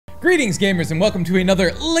Greetings gamers and welcome to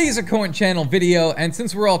another Lasercorn channel video, and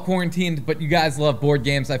since we're all quarantined but you guys love board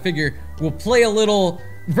games, I figure we'll play a little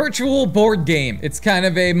virtual board game. It's kind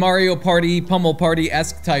of a Mario Party, Pummel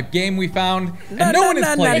Party-esque type game we found, and no one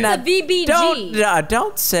has played it. It's a VBG.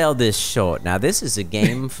 Don't sell this short. Now this is a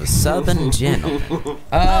game for Southern gentlemen.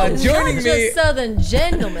 Joining Not me, just Southern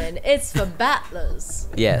gentlemen, it's for battlers.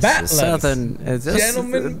 Yes, Battlers. Southern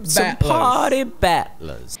Gentlemen some battlers. party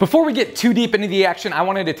battlers. Before we get too deep into the action, I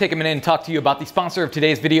wanted to take a minute and talk to you about the sponsor of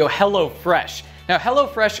today's video, HelloFresh. Now,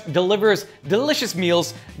 HelloFresh delivers delicious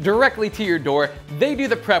meals directly to your door. They do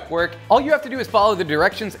the prep work. All you have to do is follow the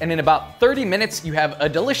directions, and in about 30 minutes, you have a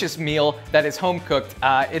delicious meal that is home cooked.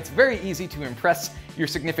 It's very easy to impress your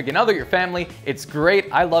significant other, your family. It's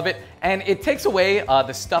great. I love it. And it takes away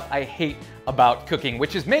the stuff I hate about cooking,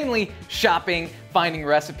 which is mainly shopping, finding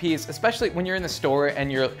recipes, especially when you're in the store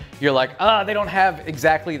and you're like, they don't have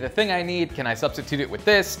exactly the thing I need. Can I substitute it with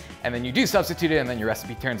this? And then you do substitute it and then your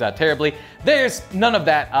recipe turns out terribly. There's none of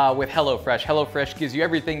that with HelloFresh. HelloFresh gives you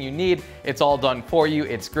everything you need. It's all done for you.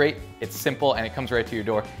 It's great. It's simple and it comes right to your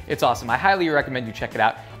door. It's awesome. I highly recommend you check it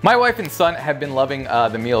out. My wife and son have been loving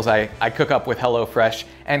the meals I cook up with HelloFresh.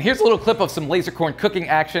 And here's a little clip of some Lasercorn cooking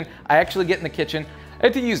action. I actually get in the kitchen. I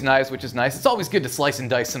had to use knives, which is nice. It's always good to slice and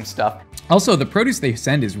dice some stuff. also the produce they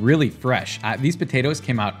send is really fresh. These potatoes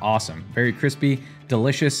came out awesome. Very crispy,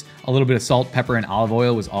 delicious. A little bit of salt, pepper, and olive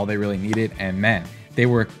oil was all they really needed, and man, they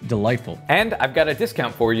were delightful. And I've got a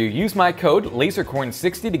discount for you. Use my code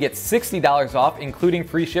LaserCorn60 to get $60 off, including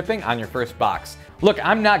free shipping on your first box. Look,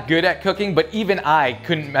 I'm not good at cooking, but even I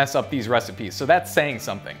couldn't mess up these recipes, so that's saying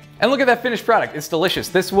something. And look at that finished product, it's delicious.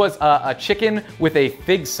 This was a chicken with a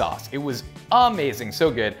fig sauce. It was amazing,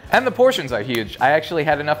 so good. And the portions are huge. I actually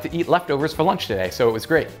had enough to eat leftovers for lunch today, so it was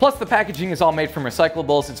great. Plus the packaging is all made from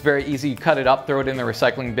recyclables. It's very easy, you cut it up, throw it in the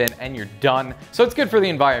recycling bin, and you're done. So it's good for the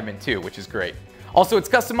environment too, which is great. Also, it's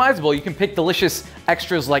customizable. You can pick delicious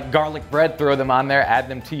extras like garlic bread, throw them on there, add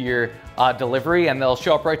them to your delivery, and they'll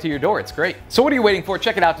show up right to your door. It's great. So what are you waiting for?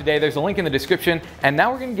 Check it out today. There's a link in the description. And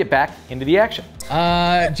now we're gonna get back into the action.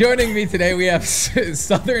 Joining me today, we have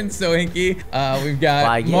Southern Sohinki. We've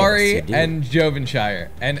got Mari and Jovenshire.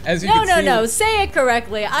 And as you can see— No, say it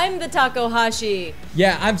correctly. I'm the Takohashi.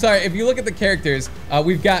 Yeah, I'm sorry. If you look at the characters,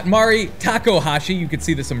 we've got Mari Takohashi. You could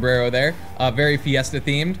see the sombrero there. Very Fiesta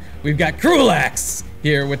themed. We've got Krulax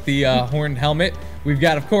here with the horned helmet. We've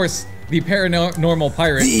got, of course, the paranormal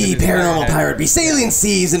pirate. The paranormal pirate be sailing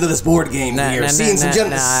seas into this board game here, seeing some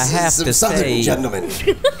southern gentlemen.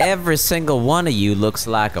 Every single one of you looks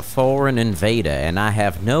like a foreign invader, and I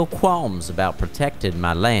have no qualms about protecting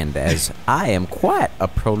my land, as I am quite a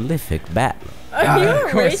prolific battler. Are you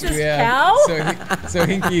a racist cow? So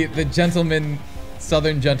Hinky, the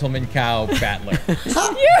Southern gentleman cow battler. You're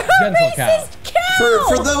a racist cow.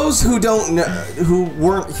 For those who don't know, who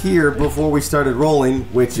weren't here before we started rolling,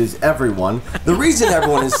 which is everyone, the reason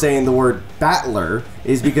everyone is saying the word battler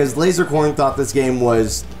is because Lasercorn thought this game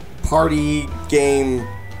was party game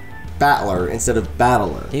battler instead of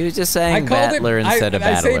battler. He was just saying battler instead of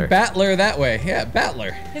battler. I say battler that way. Yeah,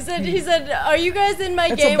 battler. He said, are you guys in my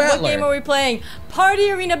game? What game are we playing? Party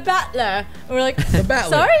Arena Battler. And we're like, the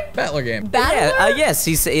battler. Sorry? Battler game. Battler? Yeah, yes,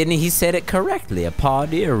 he said it correctly. A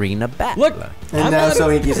Party Arena Battler. Look, and now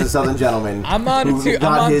Sohinki's a southern gentleman who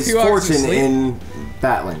got his fortune in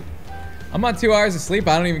battling. I'm on 2 hours of sleep.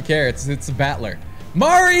 I don't even care. It's a battler.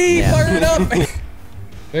 Mari, fire it up.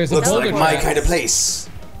 There's Looks a like my kind of place.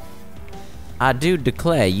 I do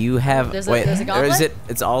declare you have. There's wait, a goblet? or is it?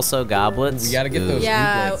 It's also goblets. We gotta get those.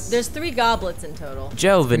 Yeah, gooblets. there's 3 goblets in total.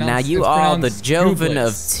 Joven, now you are the Joven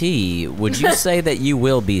of gooblets. tea. Would you say that you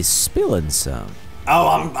will be spilling some?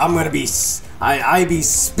 Oh, I'm gonna be. I be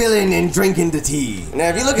spilling and drinking the tea. Now,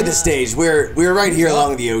 if you look at the stage, we're right here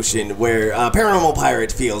along the ocean, where paranormal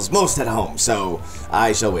pirate feels most at home. So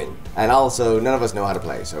I shall win. And also, none of us know how to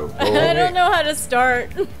play, so. I don't know how to start.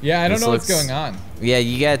 Yeah, I don't know what's going on. Yeah,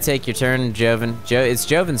 you gotta take your turn, Joven. It's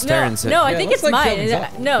Joven's turn. So. No, I think it's like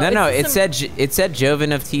mine. No, it said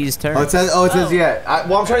Joven of Tea's turn. Oh, it says yeah.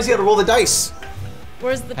 Well, I'm trying to see how to roll the dice.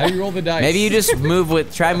 Where's the? How do you roll the dice? Maybe you just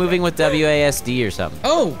try moving with WASD or something.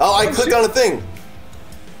 Oh, I clicked on a thing.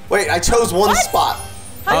 Wait, I chose one spot.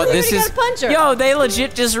 How do you get a puncher? Yo, they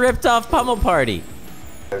legit just ripped off Pummel Party.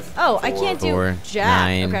 Oh, I can't do jack.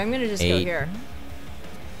 9, okay, I'm gonna just 8. go here.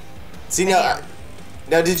 See now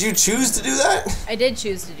did you choose to do that? I did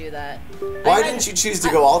choose to do that. Why didn't you choose to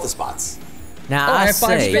go all the spots? Now I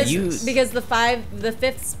say because the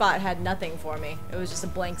 5th spot had nothing for me. It was just a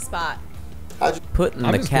blank spot. Putting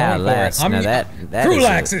the cow last. Now that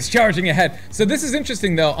Krulax is charging ahead. So this is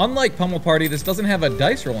interesting though. Unlike Pummel Party, this doesn't have a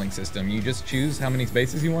dice rolling system. You just choose how many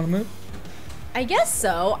spaces you want to move. I guess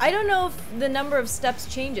so. I don't know if the number of steps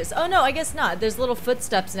changes. Oh no, I guess not. There's little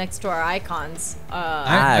footsteps next to our icons.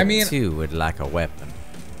 I mean, too would like a weapon.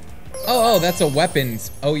 Oh, that's a weapon.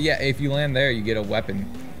 Oh yeah, if you land there, you get a weapon.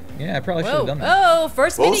 Yeah, I probably should have done that. Oh,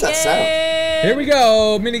 first minigame. Here we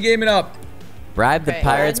go, minigaming up. Bribe the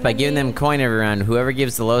pirates by giving them coin every round. Whoever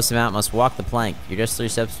gives the lowest amount must walk the plank. You're just 3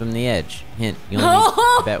 steps from the edge. Hint, you only need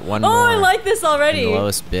to bet one more. Oh, I like this already. The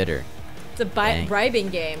lowest bidder. It's a bribing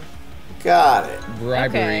game. Got it.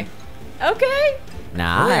 Bribery. Okay.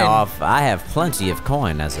 Now, I have plenty of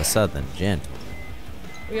coin as a southern gentleman.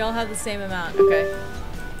 We all have the same amount. Okay.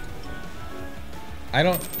 I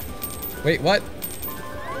don't... Wait, what?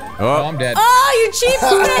 Oh, I'm dead. Oh, you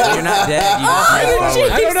cheapskate! You're not dead. You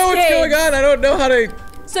you I don't know what's going on. I don't know how to.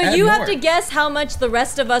 So you have to guess how much the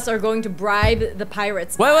rest of us are going to bribe the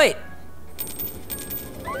pirates. Wait.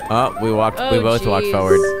 Oh, we both walked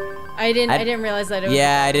forward. I didn't realize that. It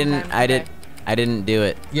was I didn't do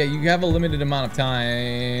it. Yeah, you have a limited amount of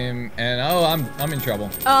time, and I'm in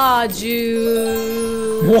trouble. Aw,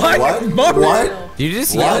 Jew. What? What? Did you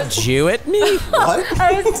just yell Jew at me? What?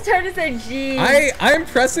 I was trying to say G. I'm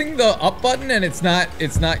pressing the up button, and it's not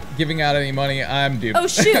giving out any money. I'm duped. Oh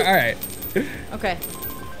shoot! All right. Okay.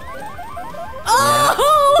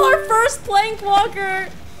 Oh, our first plank walker.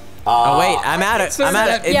 Oh wait, I'm out of.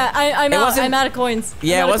 Yeah, I'm out of coins.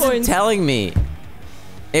 Yeah, it wasn't telling me.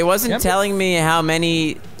 It wasn't telling me how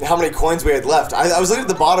many coins we had left. I was looking at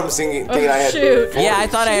the bottom thinking I had 40. Yeah, I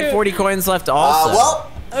thought I had 40 coins left also.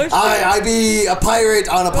 I be a pirate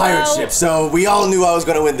on a pirate ship, so we all knew I was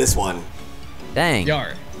going to win this one. Dang.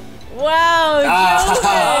 Yar. Wow,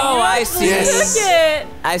 oh, I see. Yes.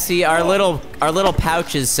 I see. Our little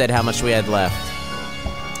pouches said how much we had left.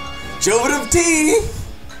 Joven of tea.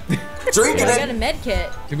 Drinking I got a med kit.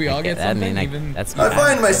 Did we all get something? I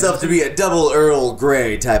find myself to be a double Earl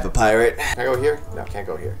Grey type of pirate. Can I go here? No, can't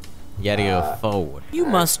go here. You gotta go forward. You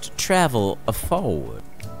must travel forward.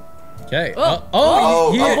 Okay. He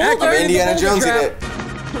activated Indiana Jones in it.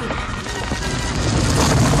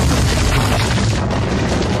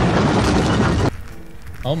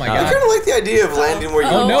 Oh my god. I kind of like the idea of landing where you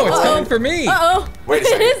Oh no, it's coming for me. Wait a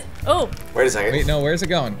second. It is? Oh. Wait a second. Wait, no, where's it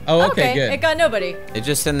going? Oh, okay, good. It got nobody. It's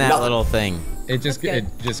just in that little thing. It just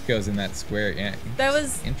goes in that square. Yeah. That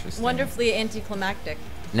was interesting. Wonderfully anticlimactic.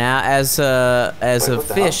 Now, as a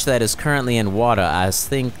fish that is currently in water, I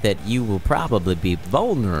think that you will probably be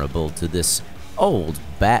vulnerable to this old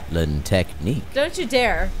battling technique. Don't you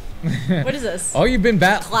dare. What is this? Oh, you've been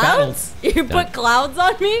clouds? You put clouds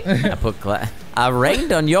on me? I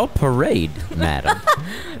rained on your parade, madam.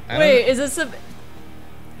 Wait, is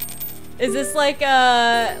this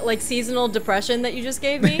like seasonal depression that you just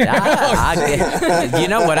gave me? You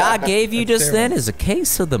know what I gave you just then is a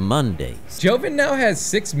case of the Mondays. Joven now has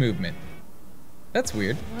 6 movement. That's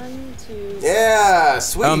weird. 1, 2. Yeah,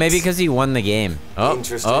 sweet. Oh, maybe because he won the game. Oh,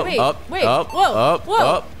 interesting. Wait,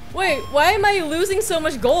 whoa. Wait, why am I losing so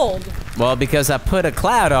much gold? Well, because I put a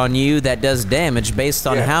cloud on you that does damage based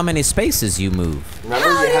on how many spaces you move.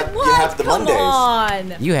 Remember, you have the Mondays. Come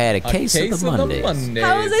on. You had a case of the Mondays.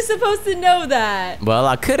 How was I supposed to know that? Well,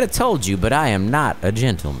 I could have told you, but I am not a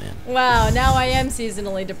gentleman. Wow, now I am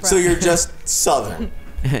seasonally depressed. So you're just southern.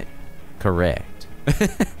 Correct.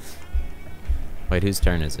 Wait, whose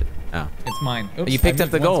turn is it? Oh. It's mine. Oops, you picked up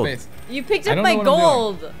the gold. Space. You picked up my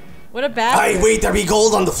gold. What a bad. Hey, wait, there be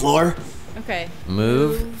gold on the floor. Okay.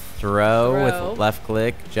 Move, throw with left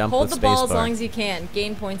click, jump Hold with spacebar. Hold the ball as long as you can.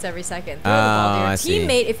 Gain points every second. Throw the ball to your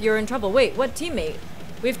teammate if you're in trouble. Wait, what teammate?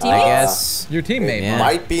 We have teammates? I guess. Your teammate. Yeah.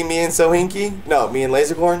 Might be me and Sohinki. No, me and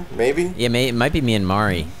Lasercorn, maybe. Yeah, it might be me and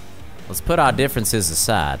Mari. Let's put our differences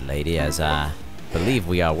aside, lady, as I believe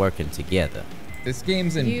we are working together. This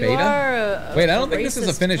game's in beta? Wait, I don't think this is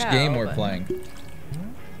a finished game we're playing.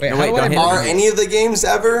 Wait, are any of the games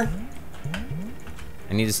ever?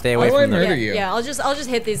 I need to stay away from them. Yeah, I'll just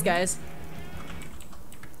hit these guys.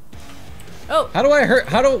 Oh. How do I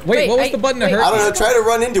hurt? Wait, what was the button to hurt? I don't know. Try to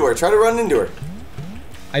run into her.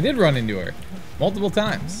 I did run into her multiple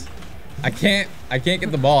times. I can't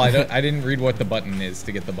get the ball. I didn't read what the button is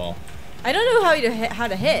to get the ball. I don't know how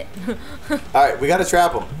to hit. All right, we gotta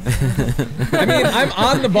trap him. I mean, I'm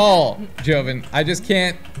on the ball, Joven. I just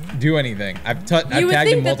can't do anything. I've tagged him multiple times. You would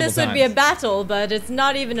think that this would be a battle, but it's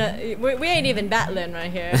not even a. We ain't even battling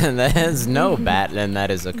right here. There's no battling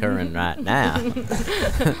that is occurring right now.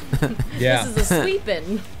 Yeah. This is a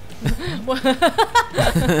sweeping.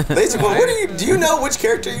 Lasercorn, do you know which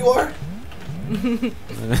character you are?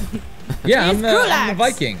 Yeah, He's I'm the Krulax.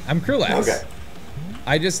 Viking. I'm Krulax. Okay.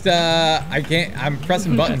 I just, I can't, I'm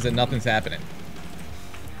pressing buttons and nothing's happening.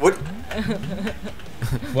 What?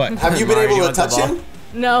 What? Have you been Mario, able you to want the touch ball? him?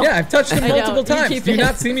 No. Yeah, I've touched him I know, multiple you times. keep Do you it.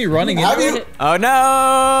 not see me running Have into you? it? Oh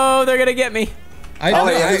no, they're gonna get me.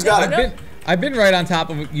 I've been right on top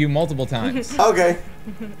of you multiple times. Okay.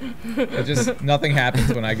 It just, nothing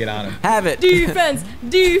happens when I get on him. Have it. Defense,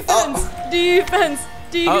 defense, defense,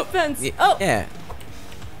 defense. Oh. Yeah.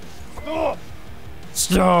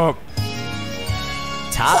 Stop.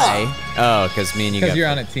 Tie? Oh, because me and you got. Because you're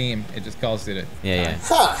on a team, it just calls it a... Yeah,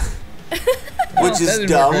 Huh. Which That is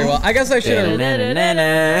didn't work very dumb. well. I guess I should have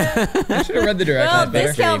yeah. I should have read the Well, directions better.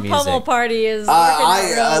 discount Music. pummel party is working out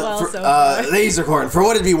real well so far. Lasercorn, for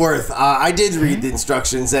what it'd be worth, I did read the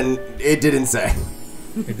instructions and it didn't say.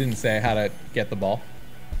 It didn't say how to get the ball.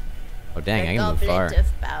 Oh dang, I can move far. Goblet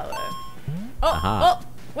of power. Oh, Aha. oh,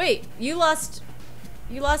 wait, you lost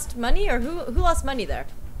money, or who lost money there?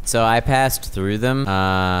 So I passed through them,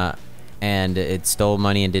 and it stole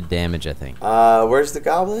money and did damage, I think. Where's the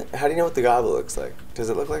goblet? How do you know what the goblet looks like? Does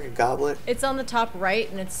it look like a goblet? It's on the top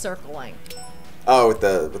right and it's circling. Oh, with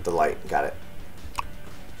the light. Got it.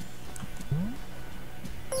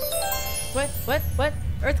 What? Oh, a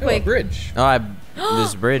Earthquake. bridge. Oh,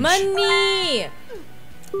 this bridge. Money!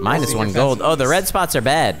 Minus Oh, 1 your gold. fences. Oh, the red spots are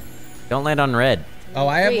bad. Don't land on red. Oh,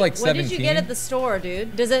 I have Wait, like what 17. did you get at the store,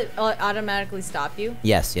 dude? Does it automatically stop you?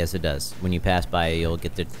 Yes, it does. When you pass by, you'll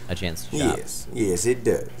get a chance to shop. Yes, it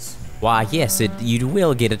does. Why, yes, you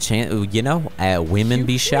will get a chance. You know, women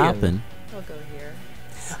be shopping. I'll go here.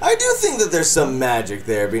 I do think that there's some magic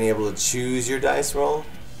there, being able to choose your dice roll.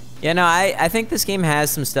 Yeah, no, I think this game has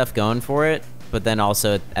some stuff going for it, but then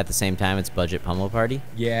also at the same time, it's budget pummel party.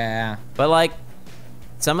 Yeah. But like,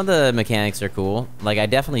 some of the mechanics are cool. Like, I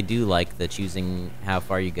definitely do like the choosing how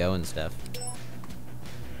far you go and stuff.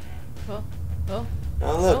 Oh. Oh,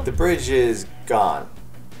 look, the bridge is gone.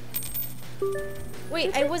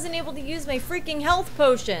 Wait, I wasn't able to use my freaking health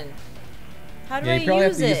potion. How do Yeah, I you probably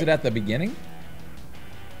have use to it? use it at the beginning.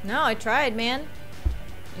 No, I tried, man.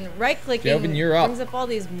 And right-clicking Joven, you're up. brings up all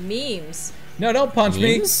these memes. No, don't punch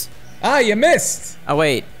Memes? me. Ah, you missed. Oh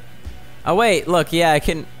wait, look, yeah, I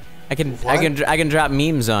can drop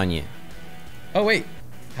memes on you. Oh wait,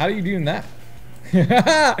 how are you doing that? Oh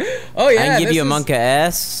yeah, I can give this you a is- monka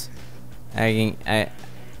S. I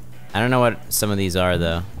don't know what some of these are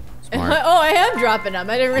though. Smart. Oh, I am dropping them.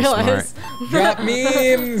 I didn't realize. Drop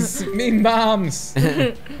memes, meme bombs.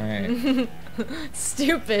 All right,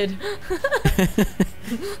 Stupid.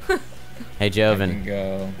 Hey I can Joven.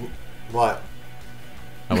 go. What?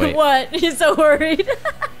 Oh wait. What? He's so worried.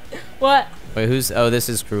 What? Wait, who's? Oh, this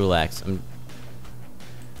is Krulax. I'm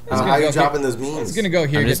gonna How are go you dropping here. those memes? I was gonna go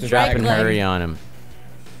here. just get this dropping right click. hurry on him.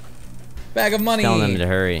 bag of money. Telling him to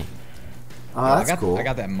hurry. Oh, I that's got, cool. I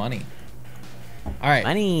got that money. All right.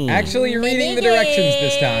 Money. Actually, you're reading the directions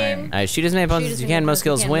this time. Alright, shoot as many opponents Shoot as as you many can. Most opponents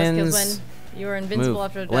kills as you can. Most wins. kills win. You are invincible Move,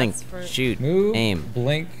 after blink, deaths for... shoot, Move, aim.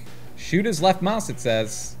 blink, shoot is left mouse. It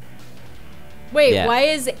says. Wait, Yeah. why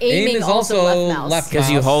is aiming is also also left mouse? left Because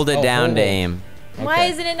you mouse. hold it Oh, down hold. to aim. Why Okay.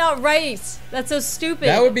 isn't it not right? That's so stupid.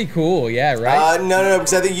 That would be cool. Yeah, right. No,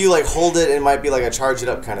 because I think you like hold it and it might be like a charge it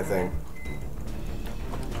up kind of thing.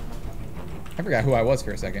 I forgot who I was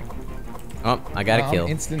for a second. Oh, I got a I'm kill.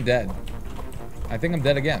 instant dead. I think I'm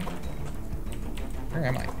dead again. Where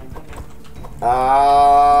am I?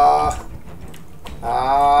 Oh,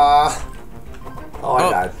 I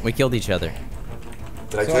died. We killed each other.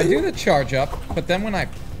 Did I So kill I you? do the charge up, but then when I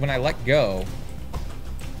let go.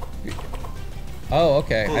 Oh,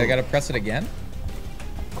 okay. I gotta press it again.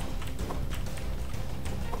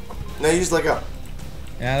 No, you just let go.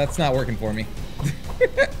 Yeah, that's not working for me. In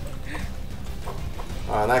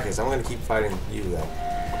that case, I'm gonna keep fighting you then.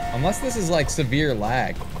 Unless this is like severe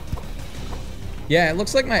lag. Yeah, it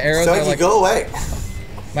looks like my arrows So are you like go away.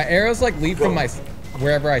 my arrows like leave from Go. my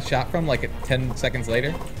wherever I shot from like 10 seconds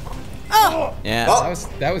later. Yeah. Oh.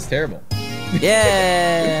 That was terrible.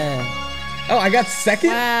 Yeah. Oh, I got second?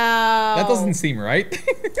 Wow. That doesn't seem right.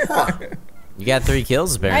 You got 3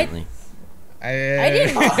 kills apparently. I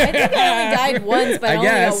didn't. I think I only died once, but I, I only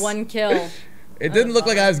guess. got 1 kill. It didn't look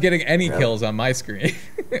like I was getting any kills on my screen.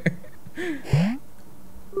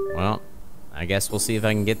 Well, I guess we'll see if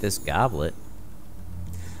I can get this goblet.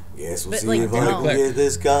 Yes, we'll But, see like, if I don't. can get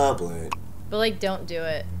this goblet. But like, don't do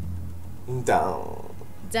it. Down.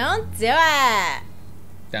 Don't do it.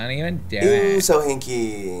 Don't even do Ooh, it.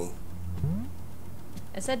 Sohinki.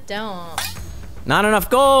 I said don't. Not enough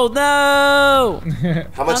gold. No.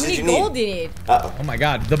 How much How did many you gold need? do you need? Uh-oh. Oh my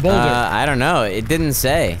god, the boulder. I don't know. It didn't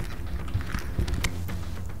say.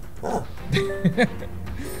 Huh.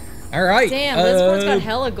 All right. Damn, Lasercorn's got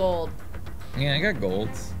hella gold. Yeah, I got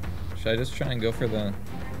golds. Should I just try and go for the...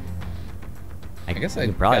 I guess I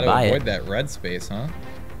could probably gotta buy avoid it. that red space, huh?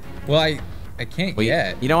 Well, I can't Well,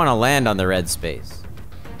 yet. you don't want to land on the red space.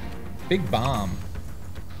 Big bomb.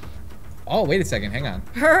 Oh, wait a second. Hang on.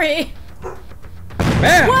 Hurry.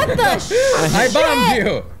 Bam! What the shit? I bombed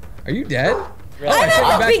you. Are you dead? Oh, I I'm took you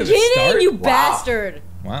at back the to the start? beginning, you bastard.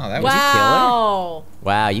 Wow, that was... Wow.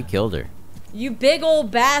 Wow, you killed her. You big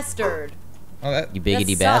old bastard. Oh, that... You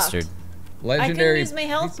biggity That sucked. bastard. I Legendary... couldn't use my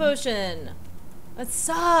health potion. That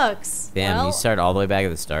sucks. Damn, Well, you start all the way back at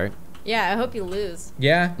the start. yeah, I hope you lose.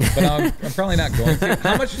 Yeah, but I'm probably not going to.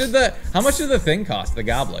 How much did the thing cost, the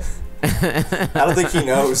goblet? I don't think he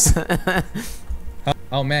knows.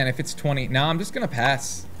 Oh man, if it's 20, no, I'm just gonna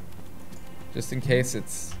pass. Just in case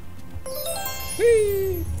it's...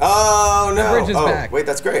 Whee! Oh no! bridge is Oh back. wait,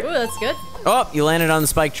 that's great. Ooh, that's good. Oh, you landed on the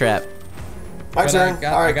spike trap. My But turn. I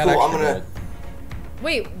All right, got cool. I'm extra gonna. gold.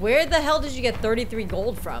 Wait, where the hell did you get 33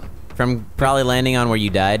 gold from? From probably landing on where you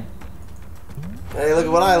died. Hey, look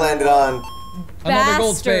at what I landed on. Another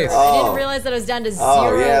gold Bastard. space. I Oh. didn't realize that I was down to 0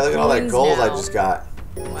 Oh yeah, look at all that coins gold I now. just got.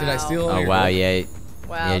 Did I steal all Oh your wow, gold? yeah.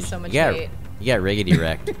 Wow, yeah, so much you got, hate. You got riggedy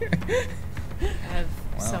wrecked. I have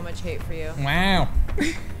so much hate for you. Wow.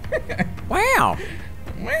 Wow.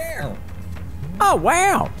 Wow. Oh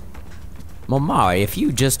wow. Mama, if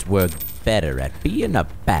you just were better at being a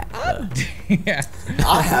battler. Yeah.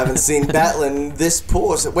 I haven't seen battling this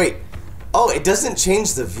poor. So wait. Oh, it doesn't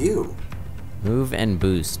change the view. Move and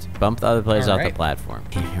boost. Bump the other players off the Alright. platform.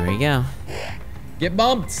 Here we go. Get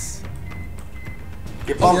bumped.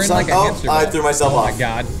 Get Oh, we're bumped, in son. like a Oh, hamster I ball. threw myself Oh off. my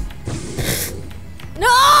god. No!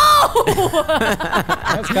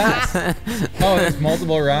 That was fast. Oh, there's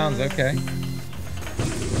multiple rounds. Okay.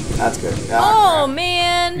 That's good. Oh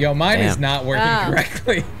man! Yo, mine is Damn. not working Wow.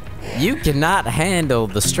 correctly. You cannot handle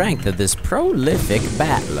the strength of this prolific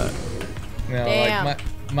battler. No, Damn. like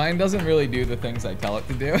mine doesn't really do the things I tell it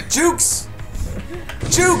to do. Jukes!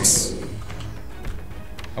 Jukes!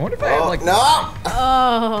 I wonder if I have Oh, like... no!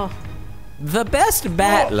 Oh. The best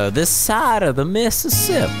battler this side of the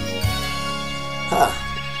Mississippi. Huh.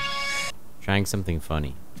 Trying something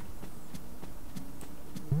funny.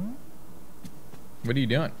 What are you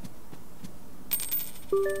doing?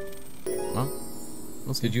 Well,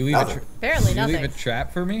 we'll see. Did you leave Nothing. Apparently Did you leave nothing. a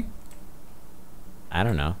trap for me? I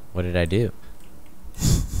don't know. What did I do?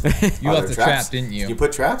 You Are left there a traps? trap, didn't you? You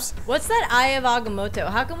put traps? What's that Eye of Agamotto?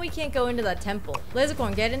 How come we can't go into that temple?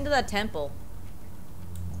 Lasercorn, get into that temple.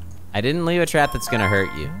 I didn't leave a trap that's gonna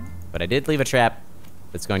hurt you, but I did leave a trap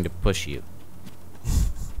that's going to push you.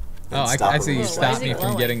 Oh, Stop I him. see. You Whoa, why stopped is it me from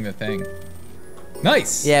glowing? getting the thing.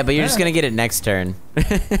 Nice. Yeah, but you're just gonna get it next turn.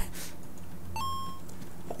 I'm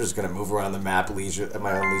just gonna move around the map at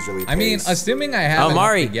my own leisurely pace. I mean, assuming I have enough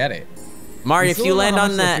Mari. to get it. Mari, We if still you don't know land how on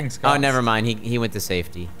much those that, things oh, cost. never mind. He went to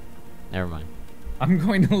safety. Never mind. I'm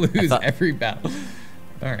going to lose thought- every battle.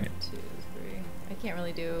 All right. 2, 3. I can't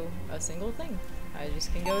really do a single thing. I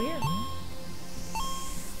just can go here.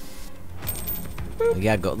 You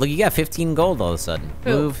got gold. Look, you got 15 gold all of a sudden. Who?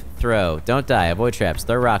 Move, throw, don't die, avoid traps,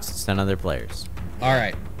 throw rocks to stun other players. All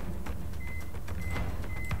right.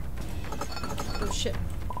 Oh shit.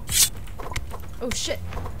 Oh shit.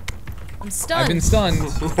 I'm stunned. I've been stunned.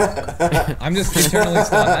 I'm just eternally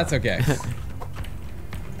stunned. That's okay.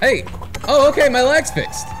 Hey. Oh, okay. My leg's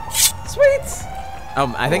fixed. Sweet.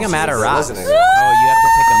 Oh, I think I'm out of so it rocks. wasn't Oh, it? you have to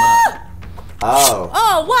pick them up. Oh.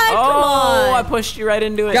 Oh, what? Come Oh, I on. pushed you right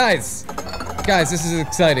into it. Guys, this is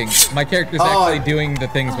exciting. My character's Oh, actually doing the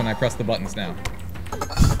things when I press the buttons now.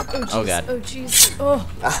 Oh, Oh, God. Oh, jeez. Oh.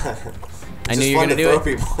 I knew you were gonna do it.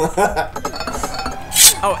 People.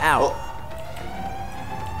 Oh, ow.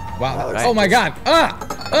 Wow. That Oh my god. Ah!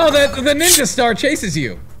 Oh, the ninja star chases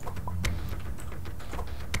you.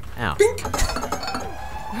 Ow.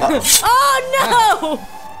 Oh,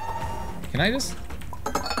 no! Can I just...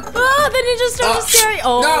 Oh, the ninja star is scary.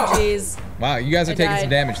 Oh, No. jeez. Wow, you guys are I taking died. some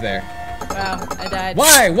damage there. Wow, I died.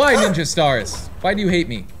 Why? Why ninja stars? Why do you hate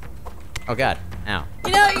me? Oh, God. Ow.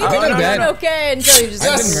 You know, you I'm think you're dead. doing okay until you just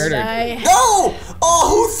I've been murdered. die. No!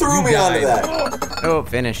 Oh, who threw You me onto died. that? Oh,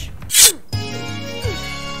 finish.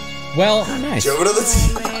 Well, Nice. Jove to the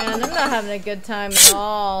team. Man, I'm not having a good time at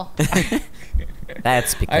all.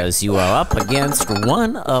 That's because you are up against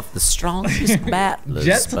one of the strongest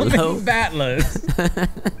battlers below. gentlemen battlers.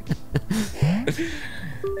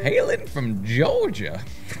 Hailing from Georgia.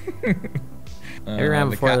 Every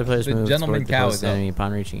round the before cow- the players the move gentleman toward the cow closest is up. enemy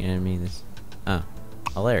upon reaching enemy. This. Oh,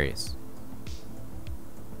 hilarious.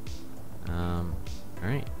 All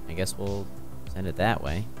right. I guess we'll send it that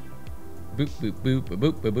way. Boop boop boop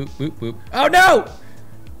boop boop boop boop boop. Oh no!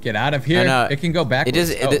 Get out of here. Oh, no. It can go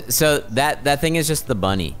backwards. So that thing is just the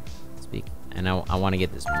bunny. Speak. And I want to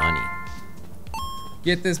get this money.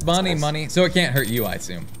 Get this bunny money. So it can't hurt you, I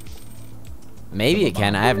assume. Maybe it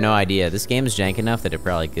can. I have no idea. This game's jank enough that it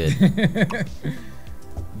probably could.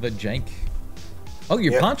 The jank. Oh,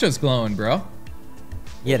 your poncho's glowing, bro.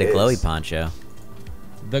 You had a glowy poncho.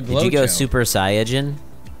 The glow. Did you go Super Saiyajin?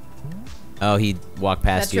 Oh, he walked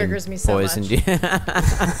past That you and triggers me so poisoned much. you.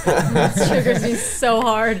 That triggers me so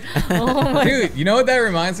hard. Oh my Dude, you know what that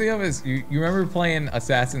reminds me of is you remember playing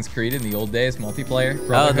Assassin's Creed in the old days, multiplayer? Oh, the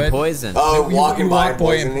Brotherhood? poison. Oh, You walking by walk and by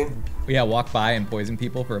and- poisoning. Yeah, walk by and poison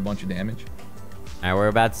people for a bunch of damage. Alright, we're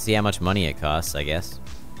about to see how much money it costs, I guess.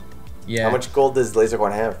 Yeah. How much gold does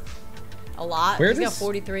Lasercorn have? A lot. Where He's got does-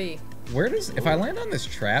 43. Where does, if I land on this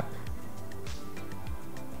trap,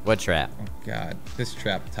 What trap? oh god, this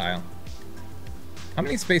trap tile. How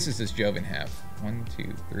many spaces does Joven have? 1,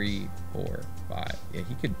 2, 3, 4, 5. Yeah,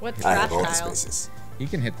 he could. What I trap have all the tile? spaces. He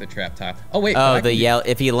can hit the trap tile. Oh wait. Oh, I the can do- yellow.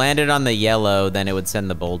 If he landed on the yellow, then it would send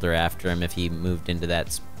the boulder after him if he moved into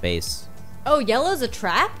that space. Oh, yellow's a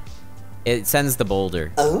trap? It sends the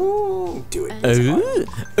boulder. Oh, do it. Ooh.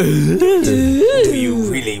 Do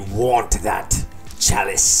you really want that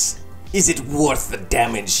chalice? Is it worth the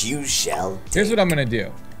damage you shall take? Here's what I'm gonna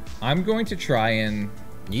do. I'm going to try and.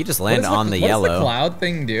 You just What land does on the what yellow. does the cloud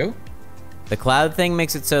thing do? The cloud thing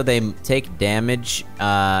makes it so they take damage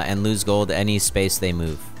and lose gold any space they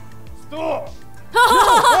move. Oh,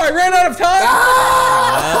 I ran out of time!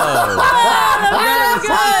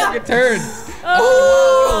 Oh, Take a turn.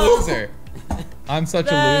 Oh, what a loser. I'm such a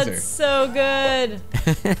that's loser. so good.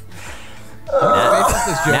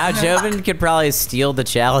 Now Joven could probably steal the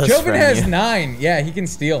chalice Joven from has you. 9. Yeah, he can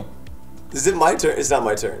steal. Is it my turn? It's not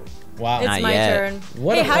my turn. Wow. It's Not my yet. turn.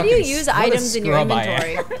 What Hey, a how do you fucking- use what a items in your scrub I am.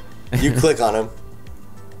 inventory? You click on him.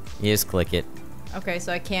 You just click it. Okay,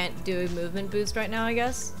 so I can't do a movement boost right now, I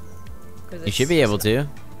guess? 'Cause You should be able to.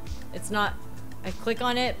 It's not... I click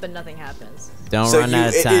on it, but nothing happens. Don't So run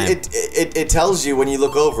out of time. it tells you when you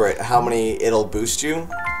look over it how many it'll boost you.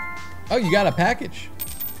 Oh, you got a package.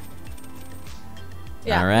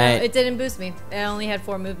 Yeah, Alright. no, it didn't boost me. I only had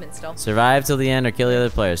 4 movements still. Survive till the end or kill the other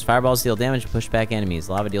players. Fireballs deal damage and push back enemies.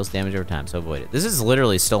 Lava deals damage over time, so avoid it. This is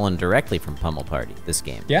literally stolen directly from Pummel Party, this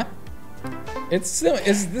game. Yeah. Is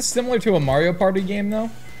this similar to a Mario Party game though?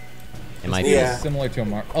 It might Yeah. Similar to a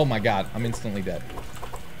Mario. Oh my god, I'm instantly dead.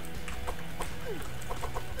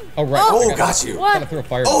 Oh right. Oh, I got you. What? Gotta throw a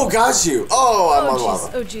fireball. Oh, got you. Oh, I'm on Oh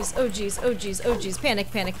lava. jeez, oh jeez, oh jeez, oh jeez, oh jeez.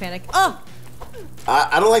 Panic, panic, panic. Oh!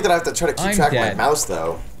 I don't like that I have to try to keep I'm track of dead. my mouse,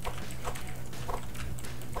 though.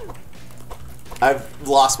 I've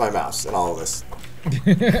lost my mouse in all of this.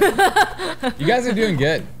 You guys are doing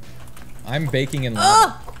good. I'm baking in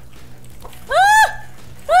lava. Ah!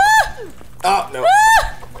 Ah! Oh, no.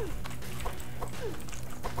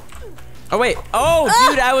 Oh wait. Oh,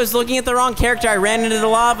 dude, I was looking at the wrong character. I ran into the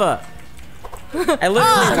lava. I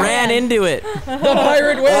literally ran into it. The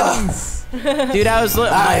pirate wins. Dude, I was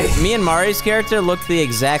Aye. me and Mari's character looked the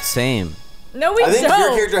exact same. No, we I think don't.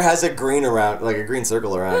 your character has a green around, like a green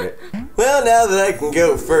circle around it. Well, now that I can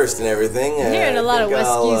go first and everything, I'm hearing a lot of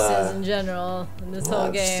I'll, excuses in general in this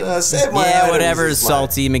whole game. Save my Yeah, items whatever, is my-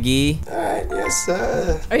 Salty McGee. All right, yes.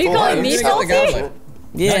 Are you full calling me items. Got the salty? goblet.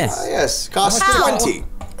 Yes. Yes, cost How much 20.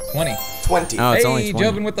 20. 20. Oh, it's Hey, only 20.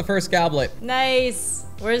 Joven with the first goblet. Nice.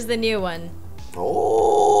 Where's the new one?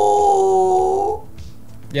 Oh.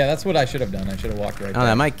 Yeah, that's what I should have done. I should have walked right Oh, there.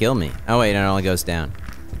 that might kill me. Oh wait, it only goes down.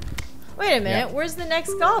 Wait a minute. Yeah. Where's the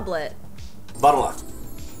next goblet? Bottom left.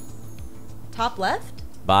 Top left?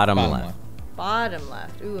 Bottom Bottom left. left. Bottom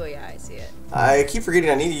left. Ooh, yeah, I see it. I keep forgetting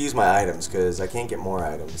I need to use my items because I can't get more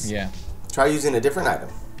items. Yeah. Try using a different item.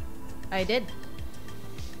 I did.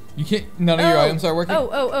 You can't. None of your items are working.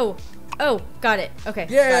 Oh, got it. Okay.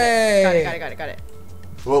 Yay! Got it.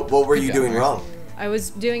 What were you job, doing Mary. wrong? I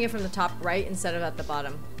was doing it from the top right instead of at the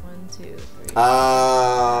bottom. 1, 2, 3.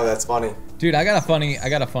 Oh, that's funny. Dude, I got a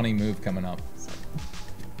funny move coming up.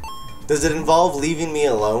 Does it involve leaving me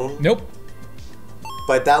alone? Nope.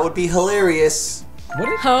 But that would be hilarious. What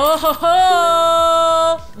is Ho ho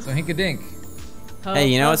ho! so Hinkadink? Ho, Hey,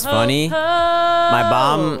 you know ho, what's ho, funny? ho!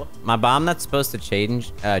 My bomb that's supposed to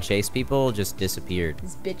chase people just disappeared.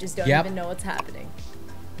 These bitches don't Yep. even know what's happening.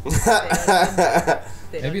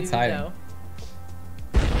 They Maybe don't it's even hiding. know.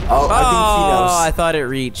 Oh, I think he knows. I thought it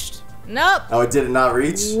reached. Nope. Oh, it did not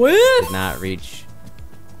reach? Whiff. Did not reach.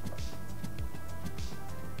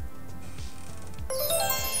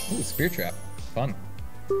 Ooh, spear trap. Fun.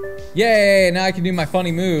 Yay! Now I can do my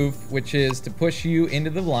funny move, which is to push you into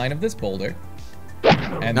the line of this boulder.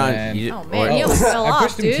 And No, then... Oh man, he almost fell I off,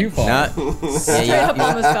 pushed him dude. too far. No. Straight Yeah, up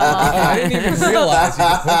almost fell off. Oh, I didn't even realize you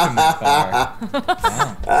could push him that far.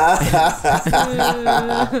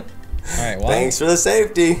 All right, well, Thanks for the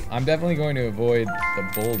safety. I'm definitely going to avoid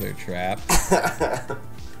the boulder trap.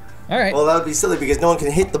 All right. Well, that would be silly because no one can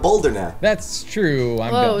hit the boulder now. That's true.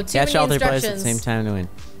 I'm Whoa, done. too Catch many all 3 players at the instructions. same time to win.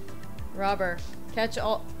 Robber, catch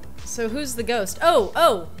all. So who's the ghost?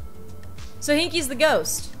 Oh. So Hinky's the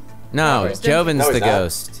ghost. No, Robbers, Joven's No, he's the not.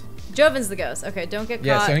 ghost. Joven's the ghost. Okay, don't get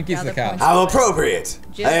Yeah, caught. so Hinky's the Gather cow. points How away. appropriate.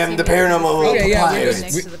 Just I am the keep it- paranormal Okay, yeah, pirate.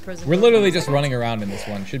 Next to the prison. we're literally just running around in this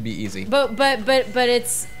one. Should be easy. But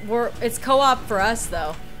it's co-op for us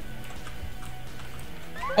though.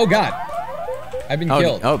 Oh God, I've been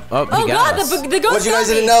killed. He Oh got God, us. the ghost What you guys got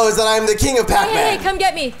me. didn't know is that I'm the king of Pac-Man. Hey, come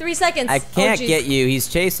get me. 3 seconds. I can't jeez. get you. He's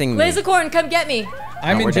chasing me. Lasercorn, come get me.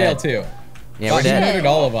 I'm No, in we're jail dead. too. Yeah, Fuck, we're he dead. murdered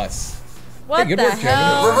all of us. What good the work, Joven.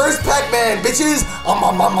 hell? Reverse Pac-Man, bitches!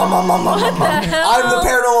 I'm the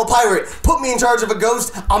paranormal pirate. Put me in charge of a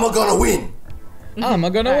ghost, I'm gonna win. I'm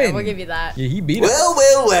gonna All right, win. we'll give you that. Yeah, he beat us.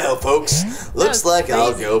 Well, folks. Looks was like I'll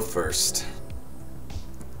crazy. go first.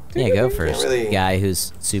 Yeah, go first. really- Guy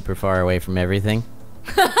who's super far away from everything.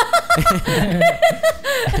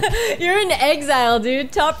 You're in exile,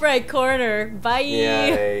 dude. Top right corner. Bye.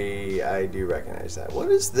 Yeah, I do recognize that. What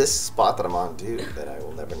is this spot that I'm on, dude, that I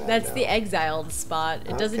will never know? That's the exiled spot.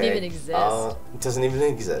 It doesn't Okay. even exist. It doesn't even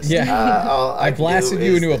exist. Yeah. All I can blasted do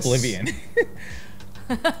you is into this. oblivion.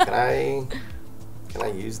 Can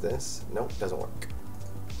I use this? Nope, doesn't work.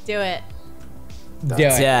 Do it. Do it. Do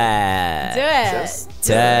Yeah. it. Just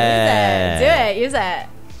Do it. Use it.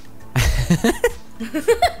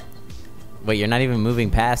 Wait, you're not even moving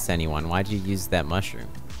past anyone. Why'd you use that mushroom?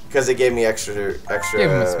 because it gave me extra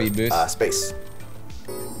Give him a speed boost. space.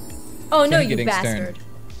 Oh no, Sohinki you Dink's turn. bastard.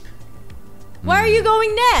 Why are you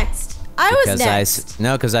going next? I was next.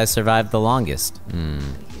 Because I survived the longest. You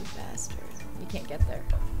bastard. You can't get there.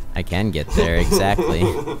 I can get there, exactly.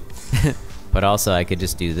 But also, I could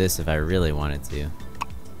just do this if I really wanted to.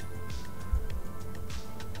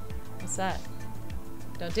 What's that?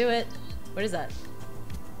 Don't do it. What is that?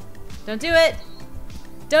 Don't do it.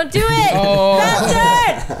 Don't do it. Oh.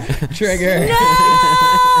 Bastard! Trigger. No! Hey.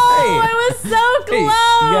 I was so Hey,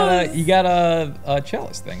 close. you got a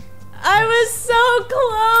chalice thing. I was so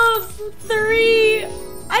close. 3.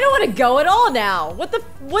 I don't want to go at all now. What the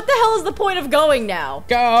hell is the point of going now?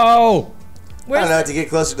 Go. I Where's don't know, to get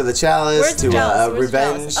closer to the chalice, Where's the to chalice? Where's the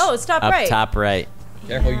revenge. chalice? Oh, it's top Up right. top right.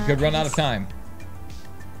 Careful, you could run out of time.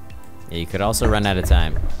 Yeah, you could also run out of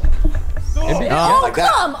time. It'd be, Oh, Like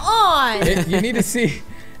that. come on. you need to see.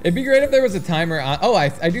 It'd be great if there was a timer on. Oh, I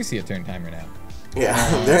do see a turn timer now.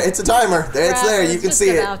 Yeah, there, it's a timer. There, it's Crap, there. I You was can just see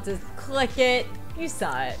it. about to click it. You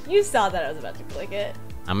saw it. You saw that I was about to click it.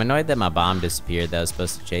 I'm annoyed that my bomb disappeared. That was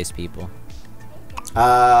supposed to chase people.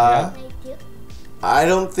 Uh, Yeah. I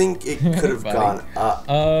don't think it could have Buddy. gone up.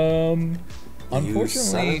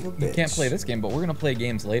 Unfortunately, son of a you can't bitch. play this game, but we're gonna play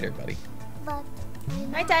games later, buddy.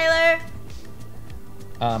 Hi, Tyler.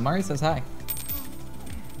 Mari says hi.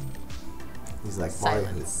 He's like Mario.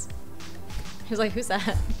 Silence. He was like, who's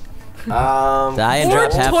that? Die and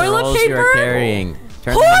Hoard drop half the toilet rolls you are paper? carrying.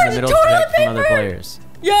 Turn them in Hoard the middle to toilet protect from other paper? players.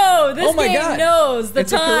 Yo, this Oh my game God. knows the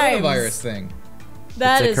It's times. a coronavirus thing.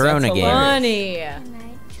 That It's a is corona game. funny.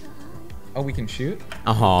 Oh, we can shoot.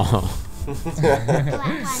 Oh.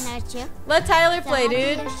 Let Tyler play,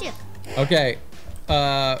 dude. Okay.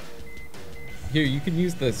 Here, you can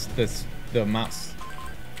use the mouse.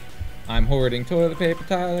 I'm hoarding toilet paper.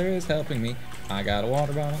 Tyler is helping me. I got a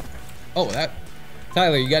water bottle. Oh,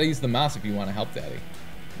 Tyler, you gotta use the mouse if you want to help Daddy.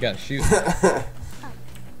 You gotta shoot.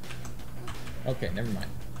 Okay, never mind.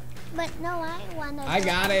 But no, I wanna. I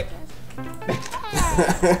got it.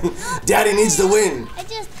 Daddy needs to win. I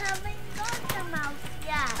just haven't got the mouse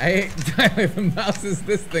yet. Hey, Tyler, the mouse is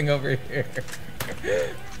this thing over here.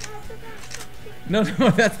 No,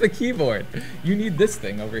 that's the keyboard. You need this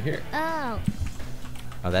thing over here. Oh.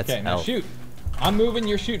 Oh, that's Okay, now elf. shoot. I'm moving,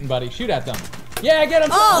 you're shooting, buddy. Shoot at them. Yeah, get them.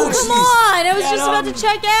 Oh, Oh, come jeez. on. I was Get just about to 'em.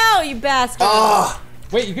 check out, you bastard. Ah,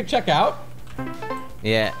 Wait, you could check out?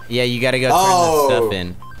 Yeah, you gotta go turn Oh. the stuff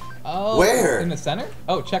in. Oh, Where? in the center?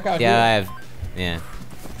 Oh, check out Yeah, I here. have. Yeah.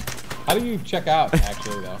 How do you check out,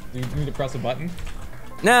 actually, though? Do you need to press a button?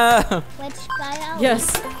 No. Which guy are we?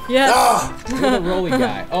 Yes. Yes. ah. You're the rolly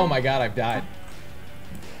guy. Oh my god, I've died.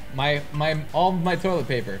 All of my toilet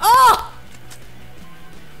paper. Oh!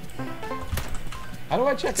 How do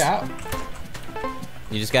I check out?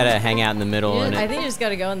 You just gotta hang out in the middle and I it. think you just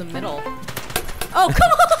gotta go in the middle. Oh,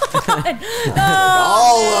 come on! All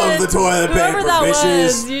Oh, of the toilet whoever paper, that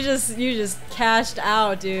bitches. was, you just cashed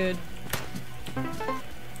out, dude.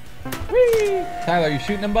 Whee! Tyler, you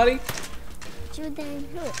shooting him, buddy? Shooting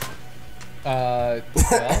who? Well,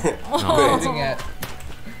 shooting at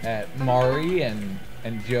Mari and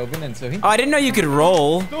Joven and Sohinki. Oh, I didn't know you could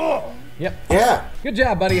roll. Yep. Yeah. Good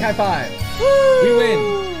job, buddy. High five. We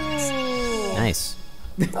win. Nice.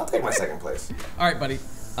 I'll take my second place. All right, buddy.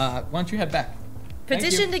 Why don't you head back? Thank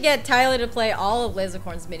Petition you. to get Tyler to play all of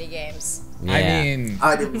Lasercorn's mini games. Yeah. I mean,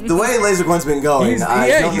 The way Lasercorn's been going, he's I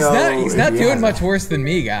don't know he's if not he doing has much worse than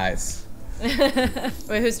me, guys.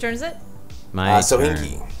 Wait, whose turn is it? My turn.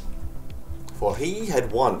 Sohinki. For he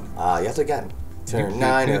had won yet again. Turn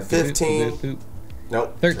 9 of 15.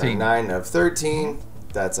 Nope. 13. Turn 9 of 13.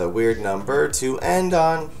 That's a weird number to end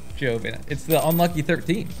on. Joven. It's the unlucky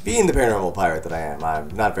 13. Being the paranormal pirate that I am, I'm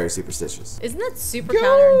not very superstitious. Isn't that super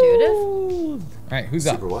counterintuitive? All right, who's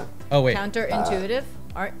Super up? what? Oh wait. Counterintuitive?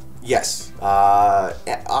 Art? Yes.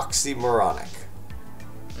 Oxymoronic.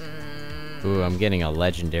 Ooh, I'm getting a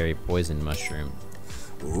legendary poison mushroom.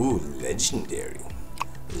 Ooh, legendary.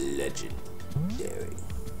 Legendary.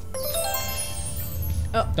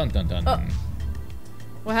 Dun dun dun. Oh.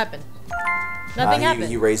 What happened? Nothing happened.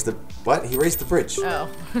 He raised the what? He raised the bridge. Oh.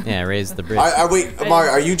 Yeah, raise the bridge. Wait, Amari,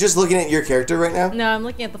 are you just looking at your character right now? No, I'm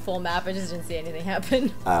looking at the full map. I just didn't see anything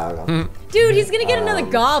happen. No. Dude, he's gonna get another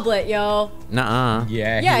goblet, yo. Nuh-uh.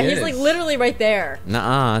 Yeah, He's like literally right there.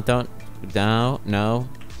 Nuh-uh. Don't. No.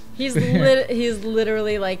 He's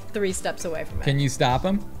literally like 3 steps away from it. Can you stop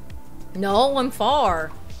him? No, I'm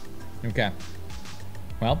far. Okay.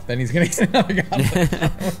 Well, then he's gonna get another goblet. I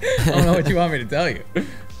don't know what you want me to tell you.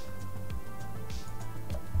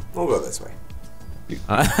 We'll go this way.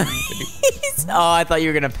 Oh, I thought you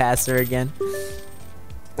were gonna pass her again.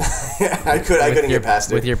 I couldn't get past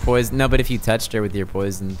her. With your poison. No, but if you touched her with your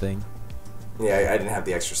poison thing. Yeah, I didn't have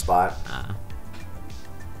the extra spot.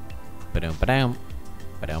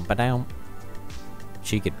 Ba-dum.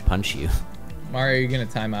 She could punch you. Mario, are you gonna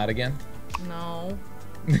time out again? No.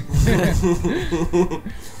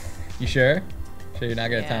 You sure? Sure you're not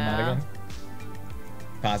gonna time out Yeah. again?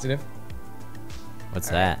 Positive? What's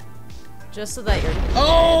that? Just so that you're.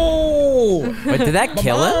 Oh! Wait, did that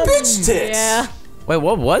kill him? Bitch tits! Yeah. Wait,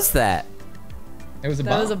 what was that? It was a That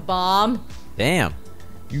bomb. was a bomb. Damn.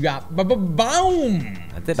 You got boom!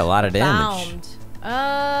 That did a lot of damage.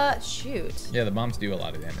 Bound. Shoot. Yeah, the bombs do a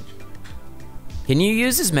lot of damage. Can you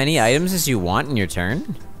use as many items as you want in your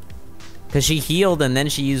turn? Because she healed and then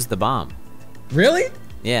she used the bomb. Really?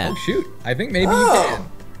 Yeah. Oh shoot! I think maybe you can.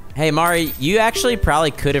 Hey, Mari, you actually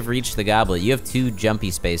probably could have reached the goblet. You have 2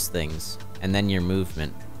 jumpy space things, and then your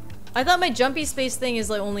movement. I thought my jumpy space thing is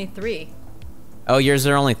like only 3. Oh, yours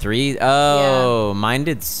are only 3? Oh, mine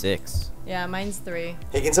did 6. Yeah, mine's 3.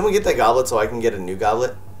 Hey, can someone get that goblet so I can get a new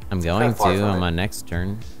goblet? I'm going kinda far to from on it. my next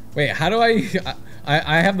turn. Wait, how do I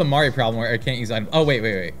have the Mario problem where I can't use items. Oh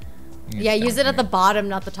wait. Yeah, use it at the bottom,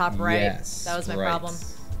 not the top right. Yes. That was my right. problem.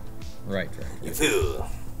 Right. You fool.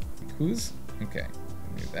 Who's? Okay.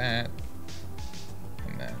 Do that.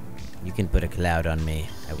 And then. You can put a cloud on me.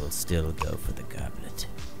 I will still go for the goblet.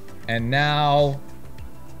 And now,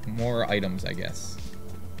 more items, I guess.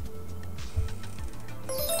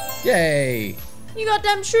 Yay! You got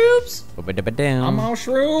them troops? I'm on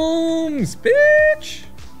shrooms, bitch!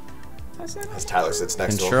 As Tyler sits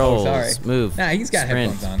next to him. Controls, sorry. move. Nah, he's got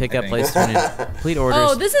sprint, headphones on, pick I up, think. place, turn in. Complete orders.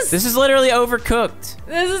 Oh, this is literally overcooked.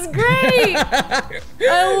 this is great.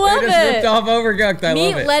 I love They just ripped it. off Overcooked. I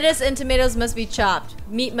Meat, love it. lettuce, and tomatoes must be chopped.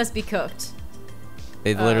 Meat must be cooked.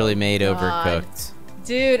 They literally made God. overcooked.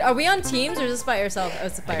 Dude, are we on teams or just by ourselves? Oh,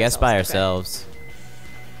 it's by I guess by Okay. ourselves.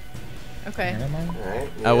 Okay. Am I? Alright.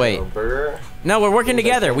 Oh, wait. Burger. No, we're working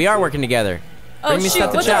together. We are working together. Oh Bring me shoot!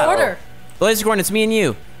 stuff to What's chop. our order? Lasercorn, it's me and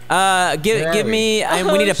you. Where Give are me. we?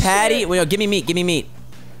 We need a Oh, patty. shit. Wait, no, give me meat.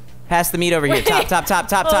 Pass the meat over here. Wait. Top.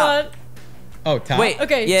 Hold on. Oh, top. Wait.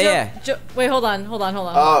 Okay. Yeah. Wait, hold on.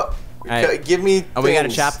 Alright. Give me Oh, we gotta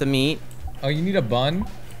things. chop the meat. Oh, you need a bun?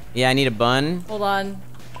 Yeah, I need a bun. Hold on.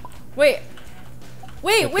 Wait.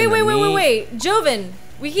 Cooking the meat. Wait. Joven,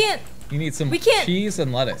 we can't. You need some We can't- cheese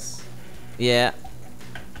and lettuce. Yeah.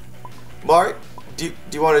 Mark, do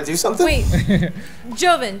you want to do something? Wait.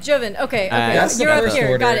 Joven. Okay. That's the You're up first here.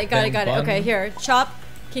 order, Got it. then bun. Okay, here. Chop.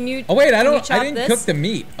 Can you? Oh wait, can you I chop didn't this? cook the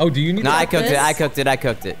meat. Oh, do you need? No, to I cook cooked this? it. I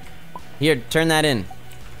cooked it. Here, turn that in.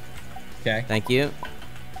 Okay. Thank you.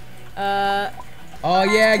 Oh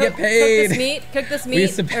yeah, get paid. Cook this We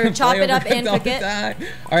used meat, to or chop play it up Overcooked and all cook the it. time.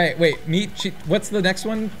 All right, wait. Meat. What's the next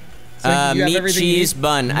one? So you have Meat, everything you cheese, need?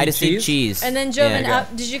 bun. You I need just need cheese. And then Joven, Yeah.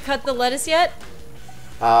 did you cut the lettuce yet?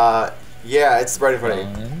 Yeah, it's right in front of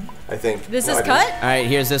you. Bun. I think. This No, is I didn't. cut? All right,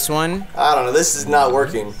 here's this one. I don't know. This is not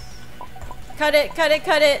working. Cut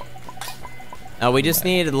it. Oh, we just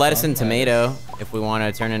need lettuce and tomato if we want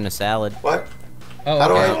to turn into salad. What? Oh, How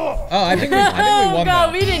do okay. I- Oh, I think we Oh won god,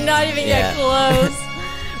 that. we did not even Yeah. get close.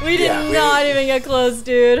 We did Yeah, we- not even get close,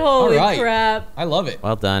 dude. Holy All right. crap. I love it.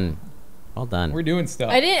 Well done. Well done. We're doing stuff.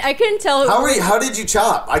 I couldn't tell who How did you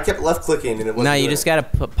chop? I kept left clicking and it wasn't No, you doing just it.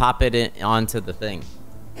 gotta pop it onto the thing.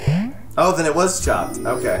 Oh, then it was chopped.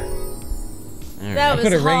 Okay. that was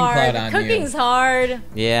put a rain hard. cloud on you. Cooking's hard.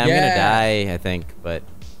 Yeah, I'm Yeah. gonna die, I think, but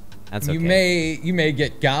that's okay. You may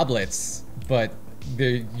get goblets, but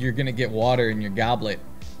you're gonna get water in your goblet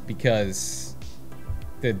because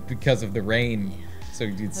of the rain. So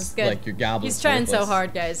That's it's good. like your goblet's He's trying so worthless.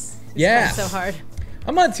 hard, guys. He's Yeah. trying so hard.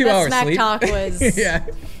 I'm on 2 That hours smack sleep. talk was- yeah.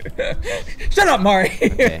 Shut up, Mari.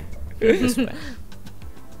 Okay. This way.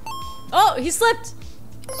 Oh, he slipped.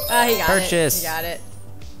 He got Purchase. it. He got it.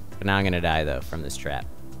 But now I'm gonna die though from this trap.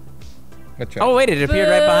 What trap? Oh wait, it appeared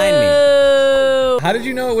right behind me. Boo. How did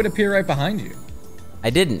you know it would appear right behind you? I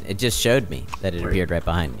didn't. It just showed me that it appeared right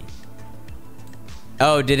behind me.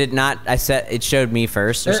 Oh, did it not? I said it showed me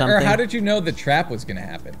first or something. Or how did you know the trap was gonna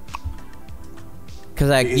happen? Because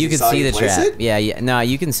Because you you could saw see you the place trap. it? Yeah. No,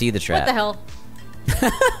 you can see the trap. What the hell?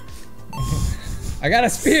 I got a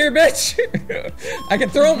spear, bitch. I can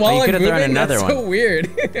throw them while you I'm could've moving. thrown another That's so one. weird.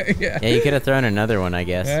 yeah. Yeah, you could have thrown another one, I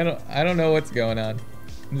guess. I don't know what's going on.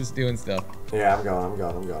 I'm just doing stuff. Yeah, I'm going.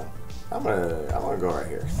 I'm gonna go right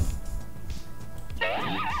here.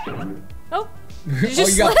 Oh. Oh,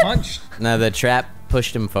 just you got slip? punched. No, the trap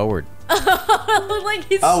pushed him forward. Looked like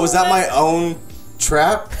he Oh, was that my slipped. own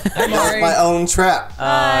trap? That was Mari. my own trap.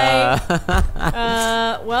 Hi.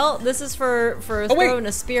 Well, this is for Oh wait, throwing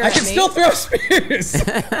a spear I at can me. still throw spears.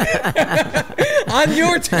 On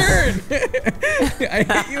your turn. I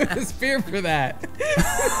hit you with a spear for that.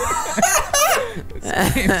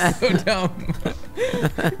 This game's so dumb.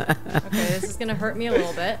 Okay, this is gonna hurt me a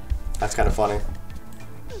little bit. That's kind of funny.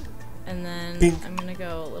 And then Bing. I'm gonna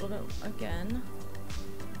go a little bit again.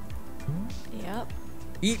 Yep.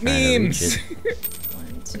 Eat Trying to reach memes. it.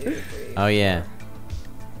 1, 2, 3. Oh yeah,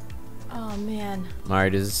 Oh man. Mari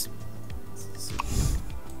does.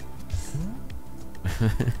 How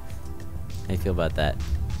you feel about that?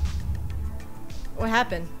 What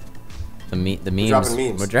happened? The memes. dropping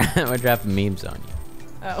memes. We're dropping memes on you.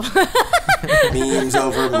 Oh. Memes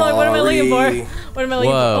over I'm like, what am I looking for? Mari. What am I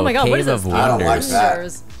looking for? Whoa, Oh my god, what is Cave this? of I don't like Wonders. that.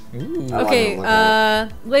 Wonders. Ooh. I Okay, like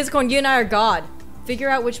that. Lasercorn, you and I are God. Figure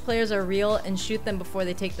out which players are real and shoot them before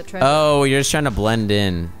they take the treasure. Oh, you're just trying to blend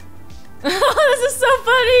in. This is so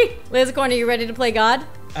funny. Lasercorn, are you ready to play God?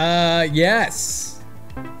 Yes.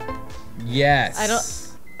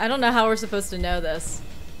 Yes. I don't know how we're supposed to know this.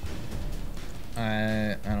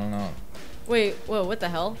 I don't know. Wait, whoa, what the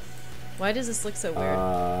hell? Why does this look so weird?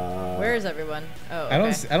 Where is everyone? Oh, okay.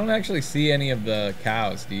 I don't actually see any of the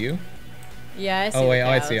cows. Do you? Yeah, I see Oh wait, the oh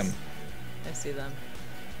I see cows. them. I see them.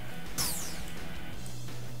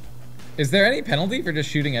 Is there any penalty for just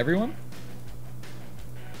shooting everyone?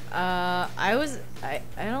 I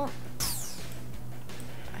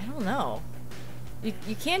don't know.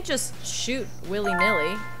 You can't just shoot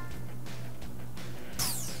willy-nilly.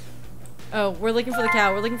 Oh, we're looking for the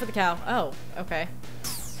cow. We're looking for the cow. Oh, okay.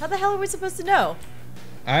 How the hell are we supposed to know?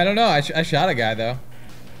 I don't know. I shot a guy though.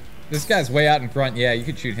 This guy's way out in front. Yeah, you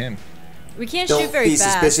could shoot him. We can't Don't shoot very be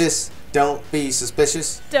fast. suspicious. Don't be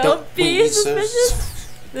suspicious. Don't be sus- suspicious.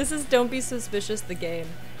 This is Don't Be Suspicious, the game.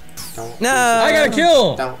 Don't be No. I got a suspicious.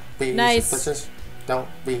 kill. Don't be Nice. suspicious. Don't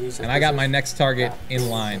be suspicious. And I got my next target in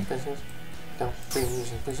line. Don't be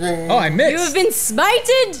suspicious. Oh, I missed. You have been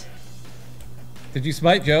smited! Did you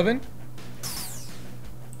smite Joven?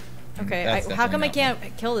 Okay, That's how come I definitely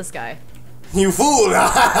can't kill this guy? You fooled!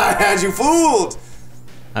 I had you fooled!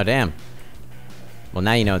 Oh damn. Well,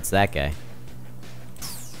 now you know it's that guy.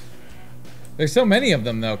 There's so many of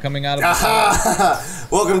them though coming out of the Aha!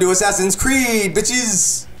 Welcome to Assassin's Creed,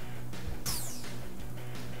 bitches!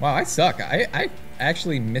 Wow, I suck. I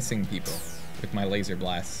actually missing people with my laser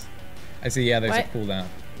blasts. I see, yeah, there's What? a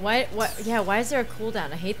cooldown. Yeah, why is there a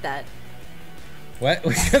cooldown? I hate that. What?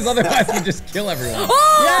 Because otherwise we just kill everyone.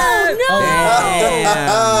 Oh, no!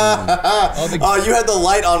 Damn. Oh, you had the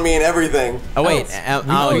light on me and everything. Oh wait. Oh,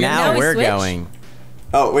 Oh, now now we we're switch? going.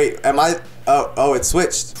 Oh, wait, am I? Oh, it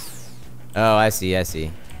switched. Oh, I see. I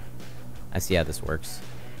see. I see how this works.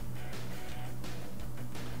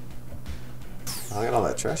 I got all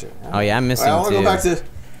that treasure. Oh yeah, I'm missing I want to too. go back to.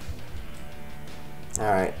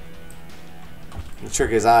 Alright. The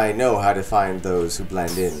trick is I know how to find those who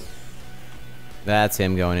blend in. That's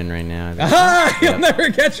him going in right now. Aha! You'll Yep. never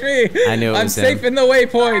catch me! I knew it I'm was safe him. in the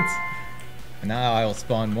waypoint! Now I will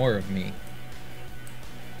spawn more of me.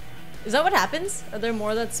 Is that what happens? Are there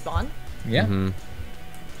more that spawn? Yeah. Mm-hmm.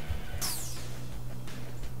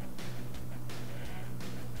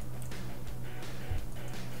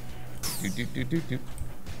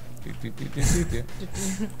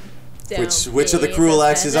 Which of the cruel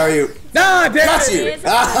axes are you? Ah, damn Got it! you!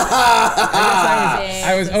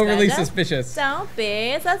 I was overly suspicious. Don't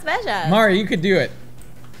be suspicious. Mari, you could do it.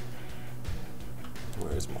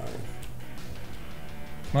 Where's Mari?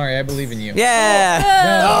 Mari, I believe in you. Yeah.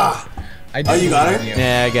 No, I do Oh, you got believe her? in you.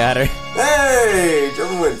 Yeah, I got her. Hey,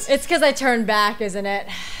 Joven wins. It's because I turned back, isn't it?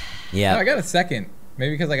 Oh, Yeah. I got a second.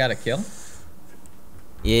 Maybe because I got a kill.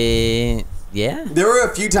 Yeah. Yeah. There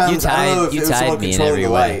were a few times, I don't know if you it was tied someone me in controlling every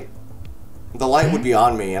the way. light. The light would be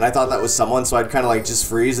on me, and I thought that was someone, so I'd kind of like just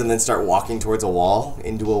freeze and then start walking towards a wall,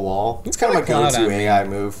 into a wall. It's kind of my Cloud on go-to me. AI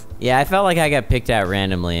move. Yeah, I felt like I got picked out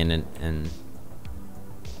randomly, and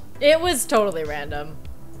It was totally random.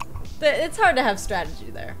 It's hard to have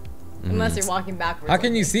strategy there. Unless you're walking backwards. How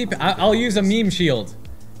can you see? I'll use a meme shield.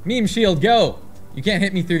 Meme shield, go! You can't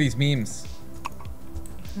hit me through these memes.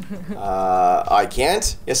 I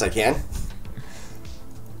can't? Yes, I can.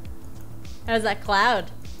 How's that cloud?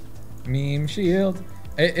 Meme shield.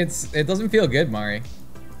 It doesn't feel good, Mari.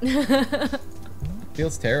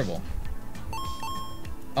 Feels terrible.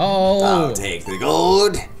 Oh! I'll take the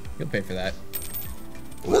gold. You'll pay for that.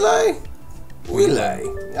 Will I? Will I?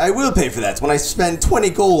 I will pay for that when I spend 20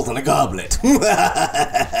 gold on a goblet.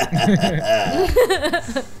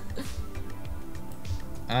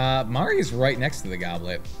 Mari's right next to the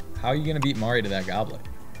goblet. How are you gonna beat Mari to that goblet?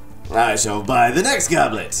 I shall buy the next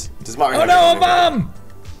goblet. Does Mari Oh have no, a anything? bomb!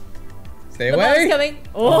 Stay The bomb's away! coming.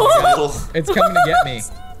 Oh! It's coming to get me.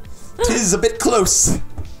 Tis a bit close.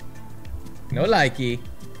 No likey.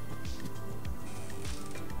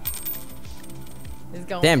 He's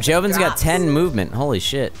going damn, for the Joven's got drops. 10 movement. Holy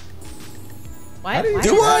shit. Why, How do you why do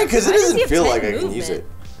Do does- I? Because it why does doesn't he have feel 10 like I can movement? use it.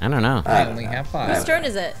 I don't know. I only have Whose 5. turn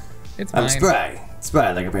is it? It's I'm mine. spry.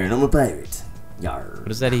 Spry like a paranormal pirate. Yarr. What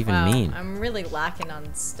does that even Wow, mean? I'm really lacking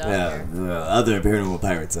on stuff Yeah, here. the other paranormal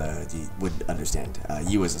pirates you would understand.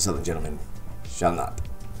 You as a southern gentleman shall not.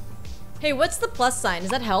 Hey, what's the plus sign? Does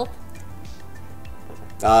that help?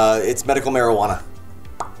 It's medical marijuana.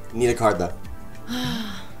 Need a card though.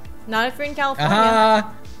 Not if you're in California.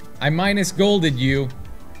 Aha! I minus golded you.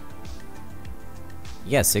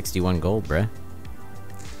 You got 61 gold, bruh.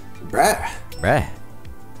 Bruh, Bruh.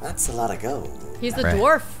 that's a lot of gold. He's the Right.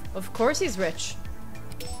 dwarf. Of course he's rich.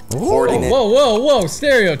 Hoarding it. Whoa, whoa, whoa!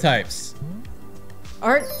 Stereotypes.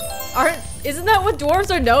 Isn't that what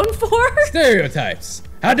dwarves are known for? Stereotypes.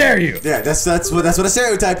 How dare you? Yeah, that's what a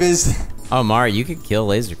stereotype is. Oh, Mari, you could kill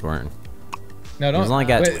Lasercorn. No, don't.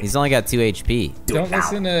 He's only got 2 HP. Don't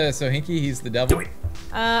listen to Sohinki. He's the devil. Do it.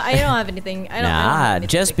 I don't have anything. I don't have Nah, anything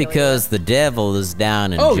just to kill because the devil is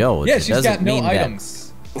down in Oh, Georgia yeah, she's doesn't got no mean that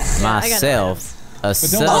items. myself, a don't-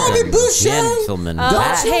 southern Oh, Boucher! gentleman. you.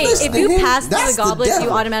 Don't you Hey, listen if to you him? pass through That's the the goblet, do you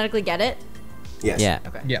devil. automatically get it? Yes. Yeah,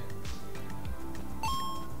 Okay. Yeah.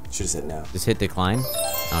 Should have said no. just hit decline.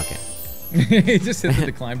 Okay. He just hit the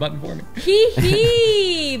decline button for me. Hee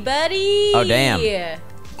hee, buddy. Oh, damn.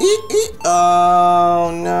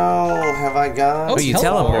 Oh no, have I gone? Oh, you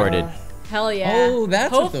teleport. teleported. Hell yeah. Oh,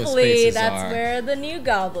 that's what those Hopefully spaces that's are. where the new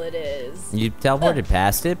goblet is. You teleported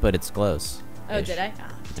past it, but it's close. Oh, did I?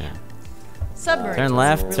 Ah, Yeah. submarine. Turn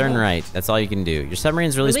left, turn right. That's all you can do. Your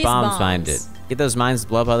submarines release, Release bombs, find it. bombs. Get those mines to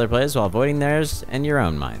blow up other players while avoiding theirs and your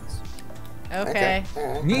own mines. Okay.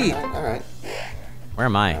 Alright. Neat. Alright. Where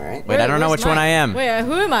am I? Alright. Wait, I don't know Where's which one mine? I am. Wait,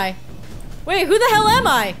 who am I? Wait, who the hell am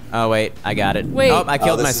I? Oh, wait, I got it. Wait. Oh, I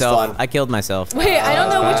killed this is myself. fun. I killed myself. Wait, I don't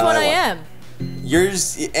know which one I am.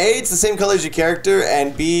 Yours, A, it's the same color as your character,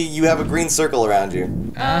 and B, you have a green circle around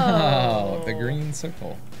you. Oh, the green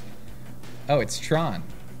circle. Oh, it's Tron.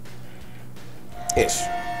 Ish.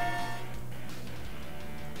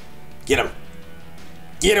 Get him.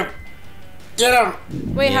 Get him. Get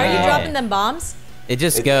him. Wait, how are you Yeah. dropping them bombs? It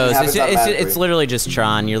just It goes. happens automatically. It's literally just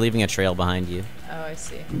Tron. You're leaving a trail behind you. Oh, I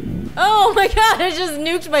see. Oh my god, I just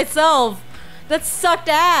nuked myself. That sucked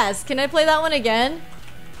ass. Can I play that one again?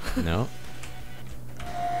 No.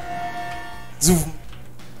 Zoom.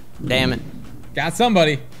 Damn it. Got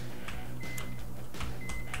somebody.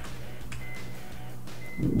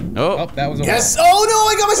 Oh. Oh, that was a Yes. Oh no,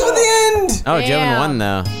 I got myself at the end. Oh, Joven Damn. won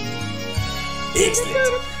though.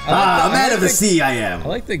 Excellent. I A like man the- of the sea I am. I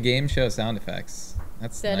like the game show sound effects.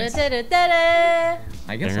 That's nice. Da-da-da-da-da.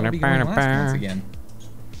 I guess I'll be going last once again.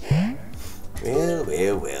 Well,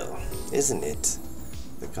 well, well. Isn't it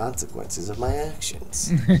the consequences of my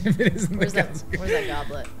actions? If it isn't Where's the that? Where's that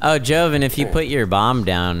goblet? Oh, Joven, if you put your bomb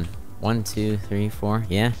down, 1, 2, 3, 4,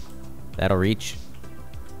 yeah, that'll reach.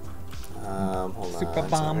 Hold Super on.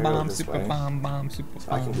 bomb So bomb, this super way. bomb bomb, super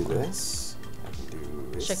So I can do bomb. this. I can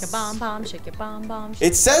do this. Shake a bomb bomb, shake a bomb bomb.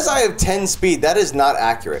 It says I have 10 speed. That is not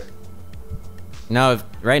accurate. No,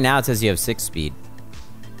 right now it says you have 6 speed.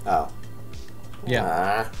 Oh.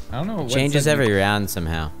 Yeah. I don't know what Changes said you- every round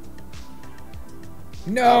somehow.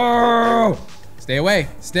 No! Stay away!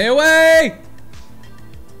 Stay away!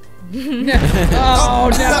 No. Oh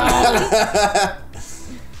no!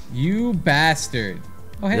 You bastard!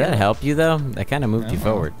 Oh hey. Did that help you though? That kind of moved you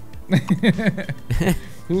forward.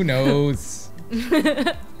 Who knows?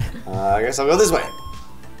 I guess I'll go this way.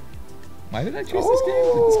 Why did I choose this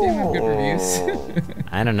game? Did this game have good reviews?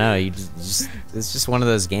 I don't know. You just it's just one of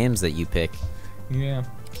those games that you pick. Yeah,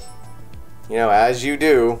 You know, as you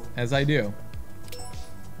do. as I do.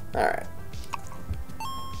 Alright.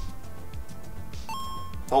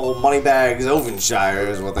 Old Moneybags Jovenshire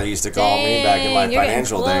is what they used to call me back in my Dang, you're getting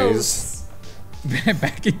financial close. days.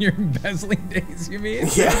 Back in your embezzling days, you mean?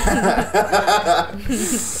 Yeah.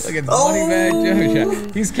 Look at Moneybag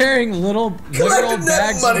Jovenshire. He's carrying literal Collecting that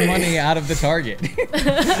bags money. of money out of the Target.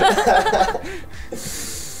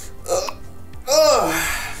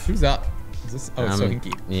 Who's up? Is this? Oh, it's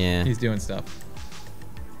Sohinki. Yeah. He's doing stuff.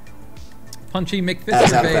 Punchy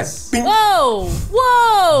That's out of McFister bed. Whoa!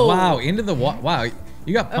 Whoa! Wow, into the wow.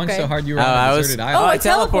 You got punched Okay. so hard you were Oh, on I a was- deserted oh, island. I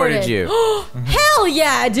teleported you. Hell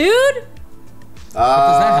yeah, dude! Does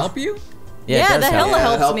that help you? Yeah, it does that help. hella Yeah,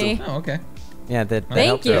 helps helped me. him. Oh, okay. Yeah, that Thank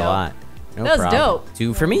helped you. a lot. No That was problem. dope.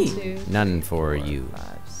 2 for me. 2, None for you.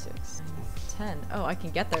 5, 6, 10. Oh, I can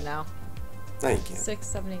get there now. Thank you. 6,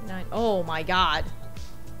 7, 8, 9. Oh my god.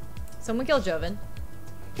 Someone kill Joven.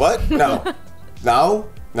 What? No. No?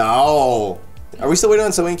 No. Are we still waiting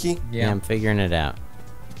on Sohinki? Yeah, I'm figuring it out.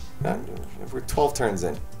 No, we're 12 turns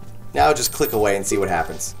in. Now just click away and see what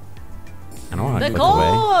happens. I don't want to The click away.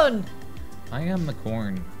 corn! I am the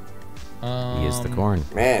corn. He is the corn.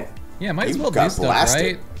 Man. Yeah, might as You well do got stuff,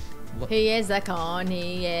 blasted. right? He is the corn,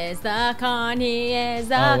 he is the corn, he is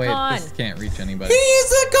the Oh wait, corn. this can't reach anybody. He's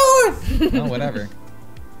the corn! Oh, whatever.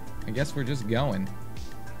 I guess we're just going.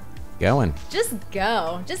 Going. Just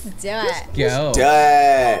go. Just do it. Go.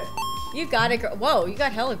 Dead. You got it. Whoa, you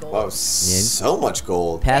got hella gold. Whoa, so much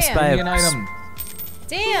gold. Pass Damn. by Give me an a item.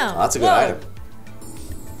 Damn. Oh, that's a good Whoa. item.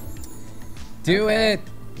 Do it.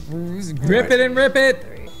 Grip it and rip it.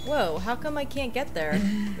 Whoa, how come I can't get there?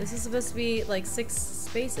 This is supposed to be like 6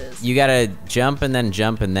 spaces. You gotta jump and then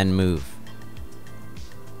move.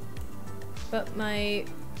 But my...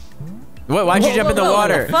 What? Why'd you jump in the Whoa,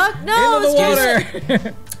 water? Fuck? No, Into the it's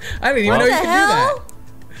water. I didn't even What know the you could hell?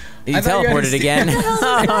 do You I thought you had teleported to again. stand-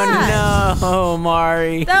 Oh no,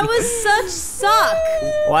 Mari. That was such suck.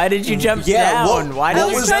 Why did you jump Yeah, down? what- Why I did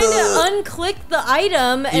was you was trying the- to unclick the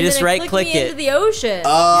item and just then it right-click clicked me it. into the ocean.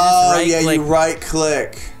 Oh, right yeah, click. you right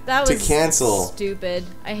click that to was cancel. stupid.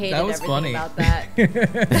 I hated That was everything funny. about that. I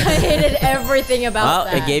hated everything about Well,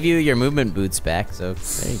 that. it gave you your movement boots back, so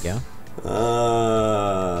there you go.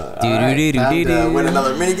 Alright, Do-do-do-do-do-do. time to win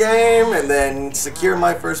another minigame and then secure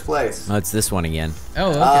my first place. Oh, it's this one again. Oh,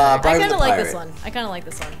 okay. I Brian kind the of like this Pirate. one. I kind of like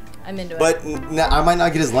this one. I'm into But I might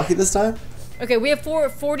not get as lucky this time. it. Okay, we have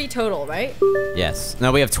 40 total, right? Yes.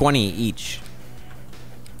 No, we have 20 each.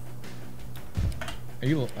 Are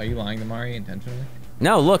you lying to Mari intentionally?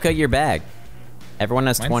 No, look at your bag. Everyone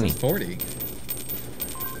has Mine 20. says 40.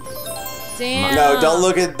 Damn. No, don't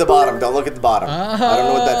look at the bottom. Don't look at the bottom. I don't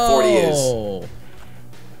know what that 40 is. Oh.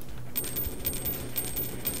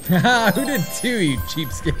 Who did 2, you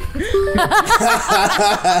cheapskate?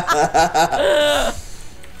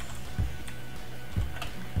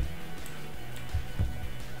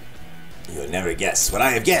 You'll never guess what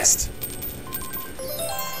I have guessed.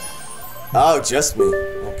 Oh, just me.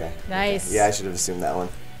 Okay. Nice. Yeah, I should have assumed that one.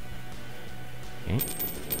 Okay.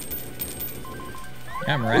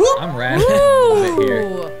 I'm ratting a little bit here.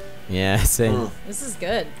 Ooh, Yeah, same. this is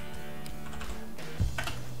good.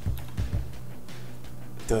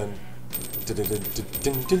 Dun. Dun, dun, dun,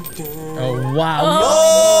 dun, dun, dun. Oh wow.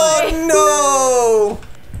 Oh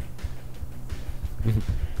no!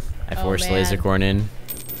 I forced man. Lasercorn in.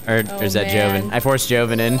 Or is that man. Joven? I forced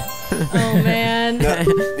Joven in. Oh man. Yeah.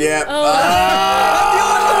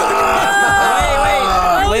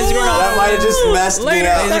 Lasercorn That might have just messed me Later.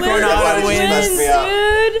 up. Lasercorn That might have wins, just messed me up.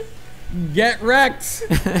 Dude. Get wrecked.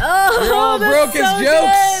 Oh, You're all that's broke as so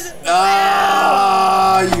jokes. good.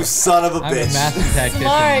 Ah, you son of a I'm a bitch. master tactician.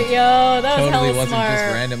 Smart, yo. That was Totally hella wasn't smart. just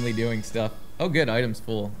randomly doing stuff. Oh, good. Item's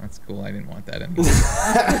full. That's cool. I didn't want that anymore.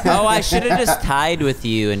 Oh, I should have just tied with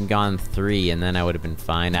you and gone 3, and then I would have been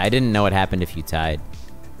fine. I didn't know what happened if you tied.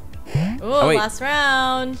 Ooh, wait. last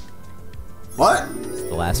round. What? It's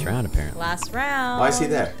the last round, apparently. Last round. Why is he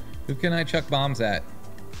there? Who can I chuck bombs at?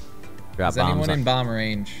 Drop Is anyone bombs in on. bomb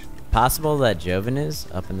range? Possible that Joven is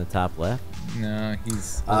up in the top left. No,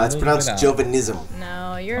 he's. It's pronounced Jovenism.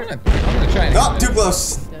 No, you're. I'm gonna try and. Oh, too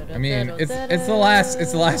close. I mean, it's the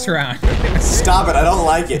last round. Stop it. I don't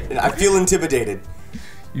like it. I feel intimidated.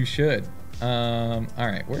 You should. All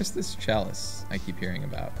right, where's this chalice I keep hearing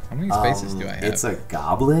about? How many spaces do I have? It's a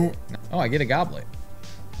goblet? Oh, I get a goblet.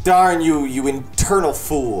 Darn you, you internal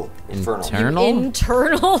fool. Internal?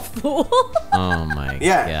 Internal fool. Oh my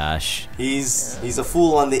gosh. He's a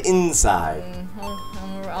fool on the inside.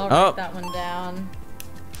 I'll write that one down.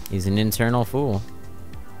 He's an internal fool.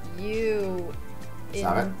 You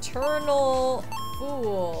Stop it. internal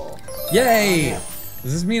fool. Yay!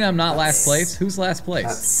 Does this mean I'm not last place? Who's last place?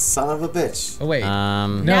 That son of a bitch. Oh wait.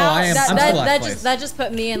 No, Now, I am. I'm still last place. that just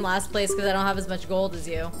put me in last place because I don't have as much gold as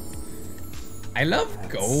you. I love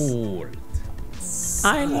gold.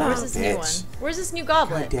 Where's this new one? Where's this new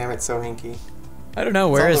goblet? God damn it, Sohinki. I don't know.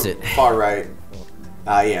 Where It's is on it? the Far right.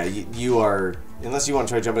 Yeah, you are. Unless you want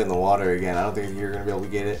to try jumping in the water again, I don't think you're gonna be able to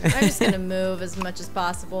get it. I'm just gonna move as much as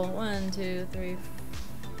possible. 1, 2, 3,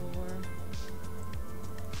 4.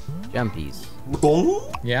 Jumpies.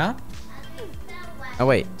 Yeah. Oh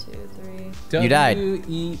wait. 1, 2, 3. You died.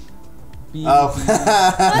 W-E-B. Oh.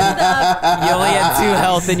 You only had 2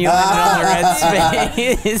 health and you landed on the red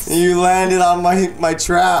space. You landed on my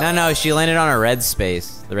trap. No, she landed on a red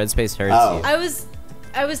space. The red space hurts you.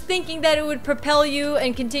 I was thinking that it would propel you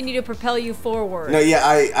and continue to propel you forward. No, yeah,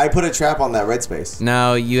 I put a trap on that red space.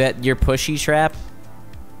 No, you had your pushy trap.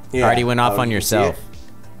 Yeah. Already went off on you see yourself. it?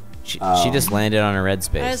 She just landed on a red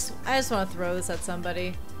space. I just want to throw this at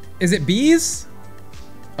somebody. Is it bees?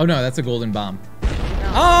 Oh no, that's a golden bomb.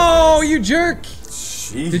 Oh, you jerk!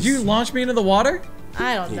 Jeez. Did you launch me into the water?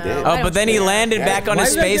 I don't know. did. Oh, but then he landed back on Why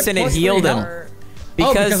his did I space get and it plus healed 3 him. health?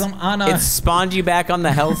 Because I'm on a- it spawned you back on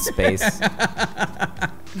the health space.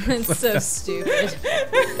 It's so stupid.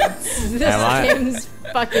 This game's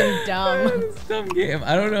fucking dumb. It's a dumb game.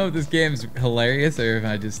 I don't know if this game's hilarious or if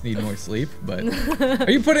I just need more sleep, but... Are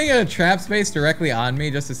you putting a trap space directly on me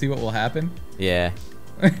just to see what will happen? Yeah.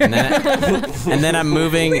 And then I'm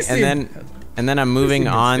moving and then I'm moving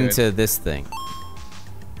on to this thing.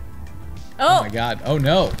 Oh my god. Oh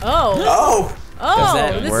no. Oh! Does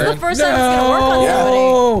that This work? is the first time it's gonna work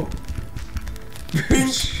on somebody.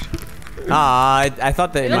 I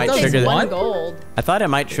thought that it might only takes trigger one the gold. I thought it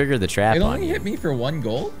might trigger the trap It on only you. hit me for 1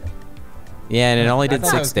 gold? Yeah, and it only did thought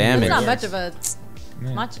it 6 was gonna It's damage.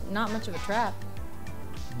 not much of a trap.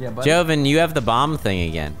 Yeah, but... Joven, you have the bomb thing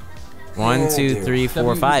again. 1, 2, 3,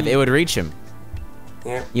 4, 5. It would reach him.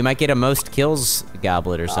 Yeah. You might get a most kills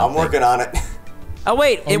goblet or something. I'm working on it. Oh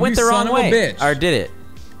wait, Oh, it went you the son wrong of a way. bitch. Or did it?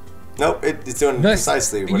 Nope, it's doing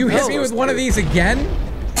precisely what You it's hit me with supposed one to of do. these again?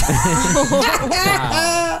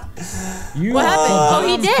 Wow. You What happened? Oh,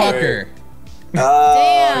 he did. fucker.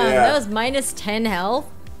 Damn, yeah. that was minus 10 health.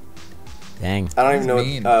 Dang. I don't even know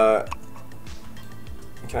mean? what,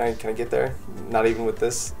 can I get there? Not even with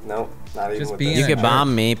this? No, not even Just with being this. You could jerk.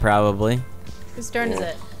 bomb me, probably. Whose turn is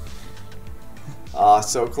it?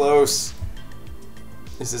 So close.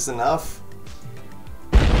 Is this enough?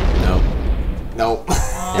 Nope. Nope.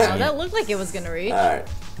 Oh, that looked like it was gonna reach. Alright.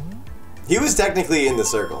 He was technically in the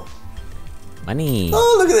circle. Money.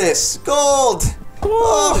 Oh, look at this! Gold!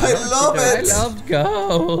 Oh, I love I it! love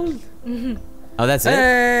gold. Oh, that's it?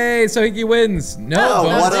 Hey, Sohinki wins. No, Oh,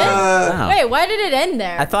 bonus what round. a... Wow. Wait, why did it end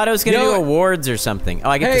there? I thought I was gonna Yo- do awards or something. Oh,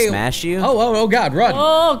 I get Hey, to smash you? Oh God, run.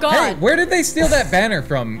 Oh, God. Hey, where did they steal that banner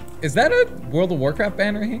from? Is that a World of Warcraft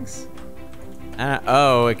banner, Hinks?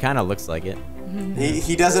 Oh, it kind of looks like it.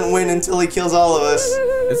 He doesn't win until he kills all of us.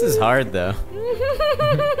 This is hard, though.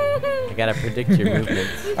 I gotta predict your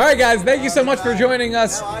movements. All right, guys, thank you so much for joining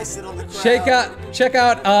us. Now I sit on the crowd. Check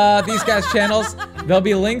out these guys' channels. There'll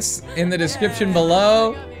be links in the description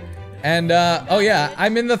below. And oh yeah,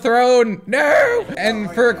 I'm in the throne. No! And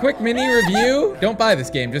for a quick mini review, don't buy this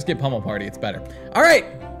game. Just get Pummel Party. It's better. All right,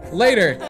 later.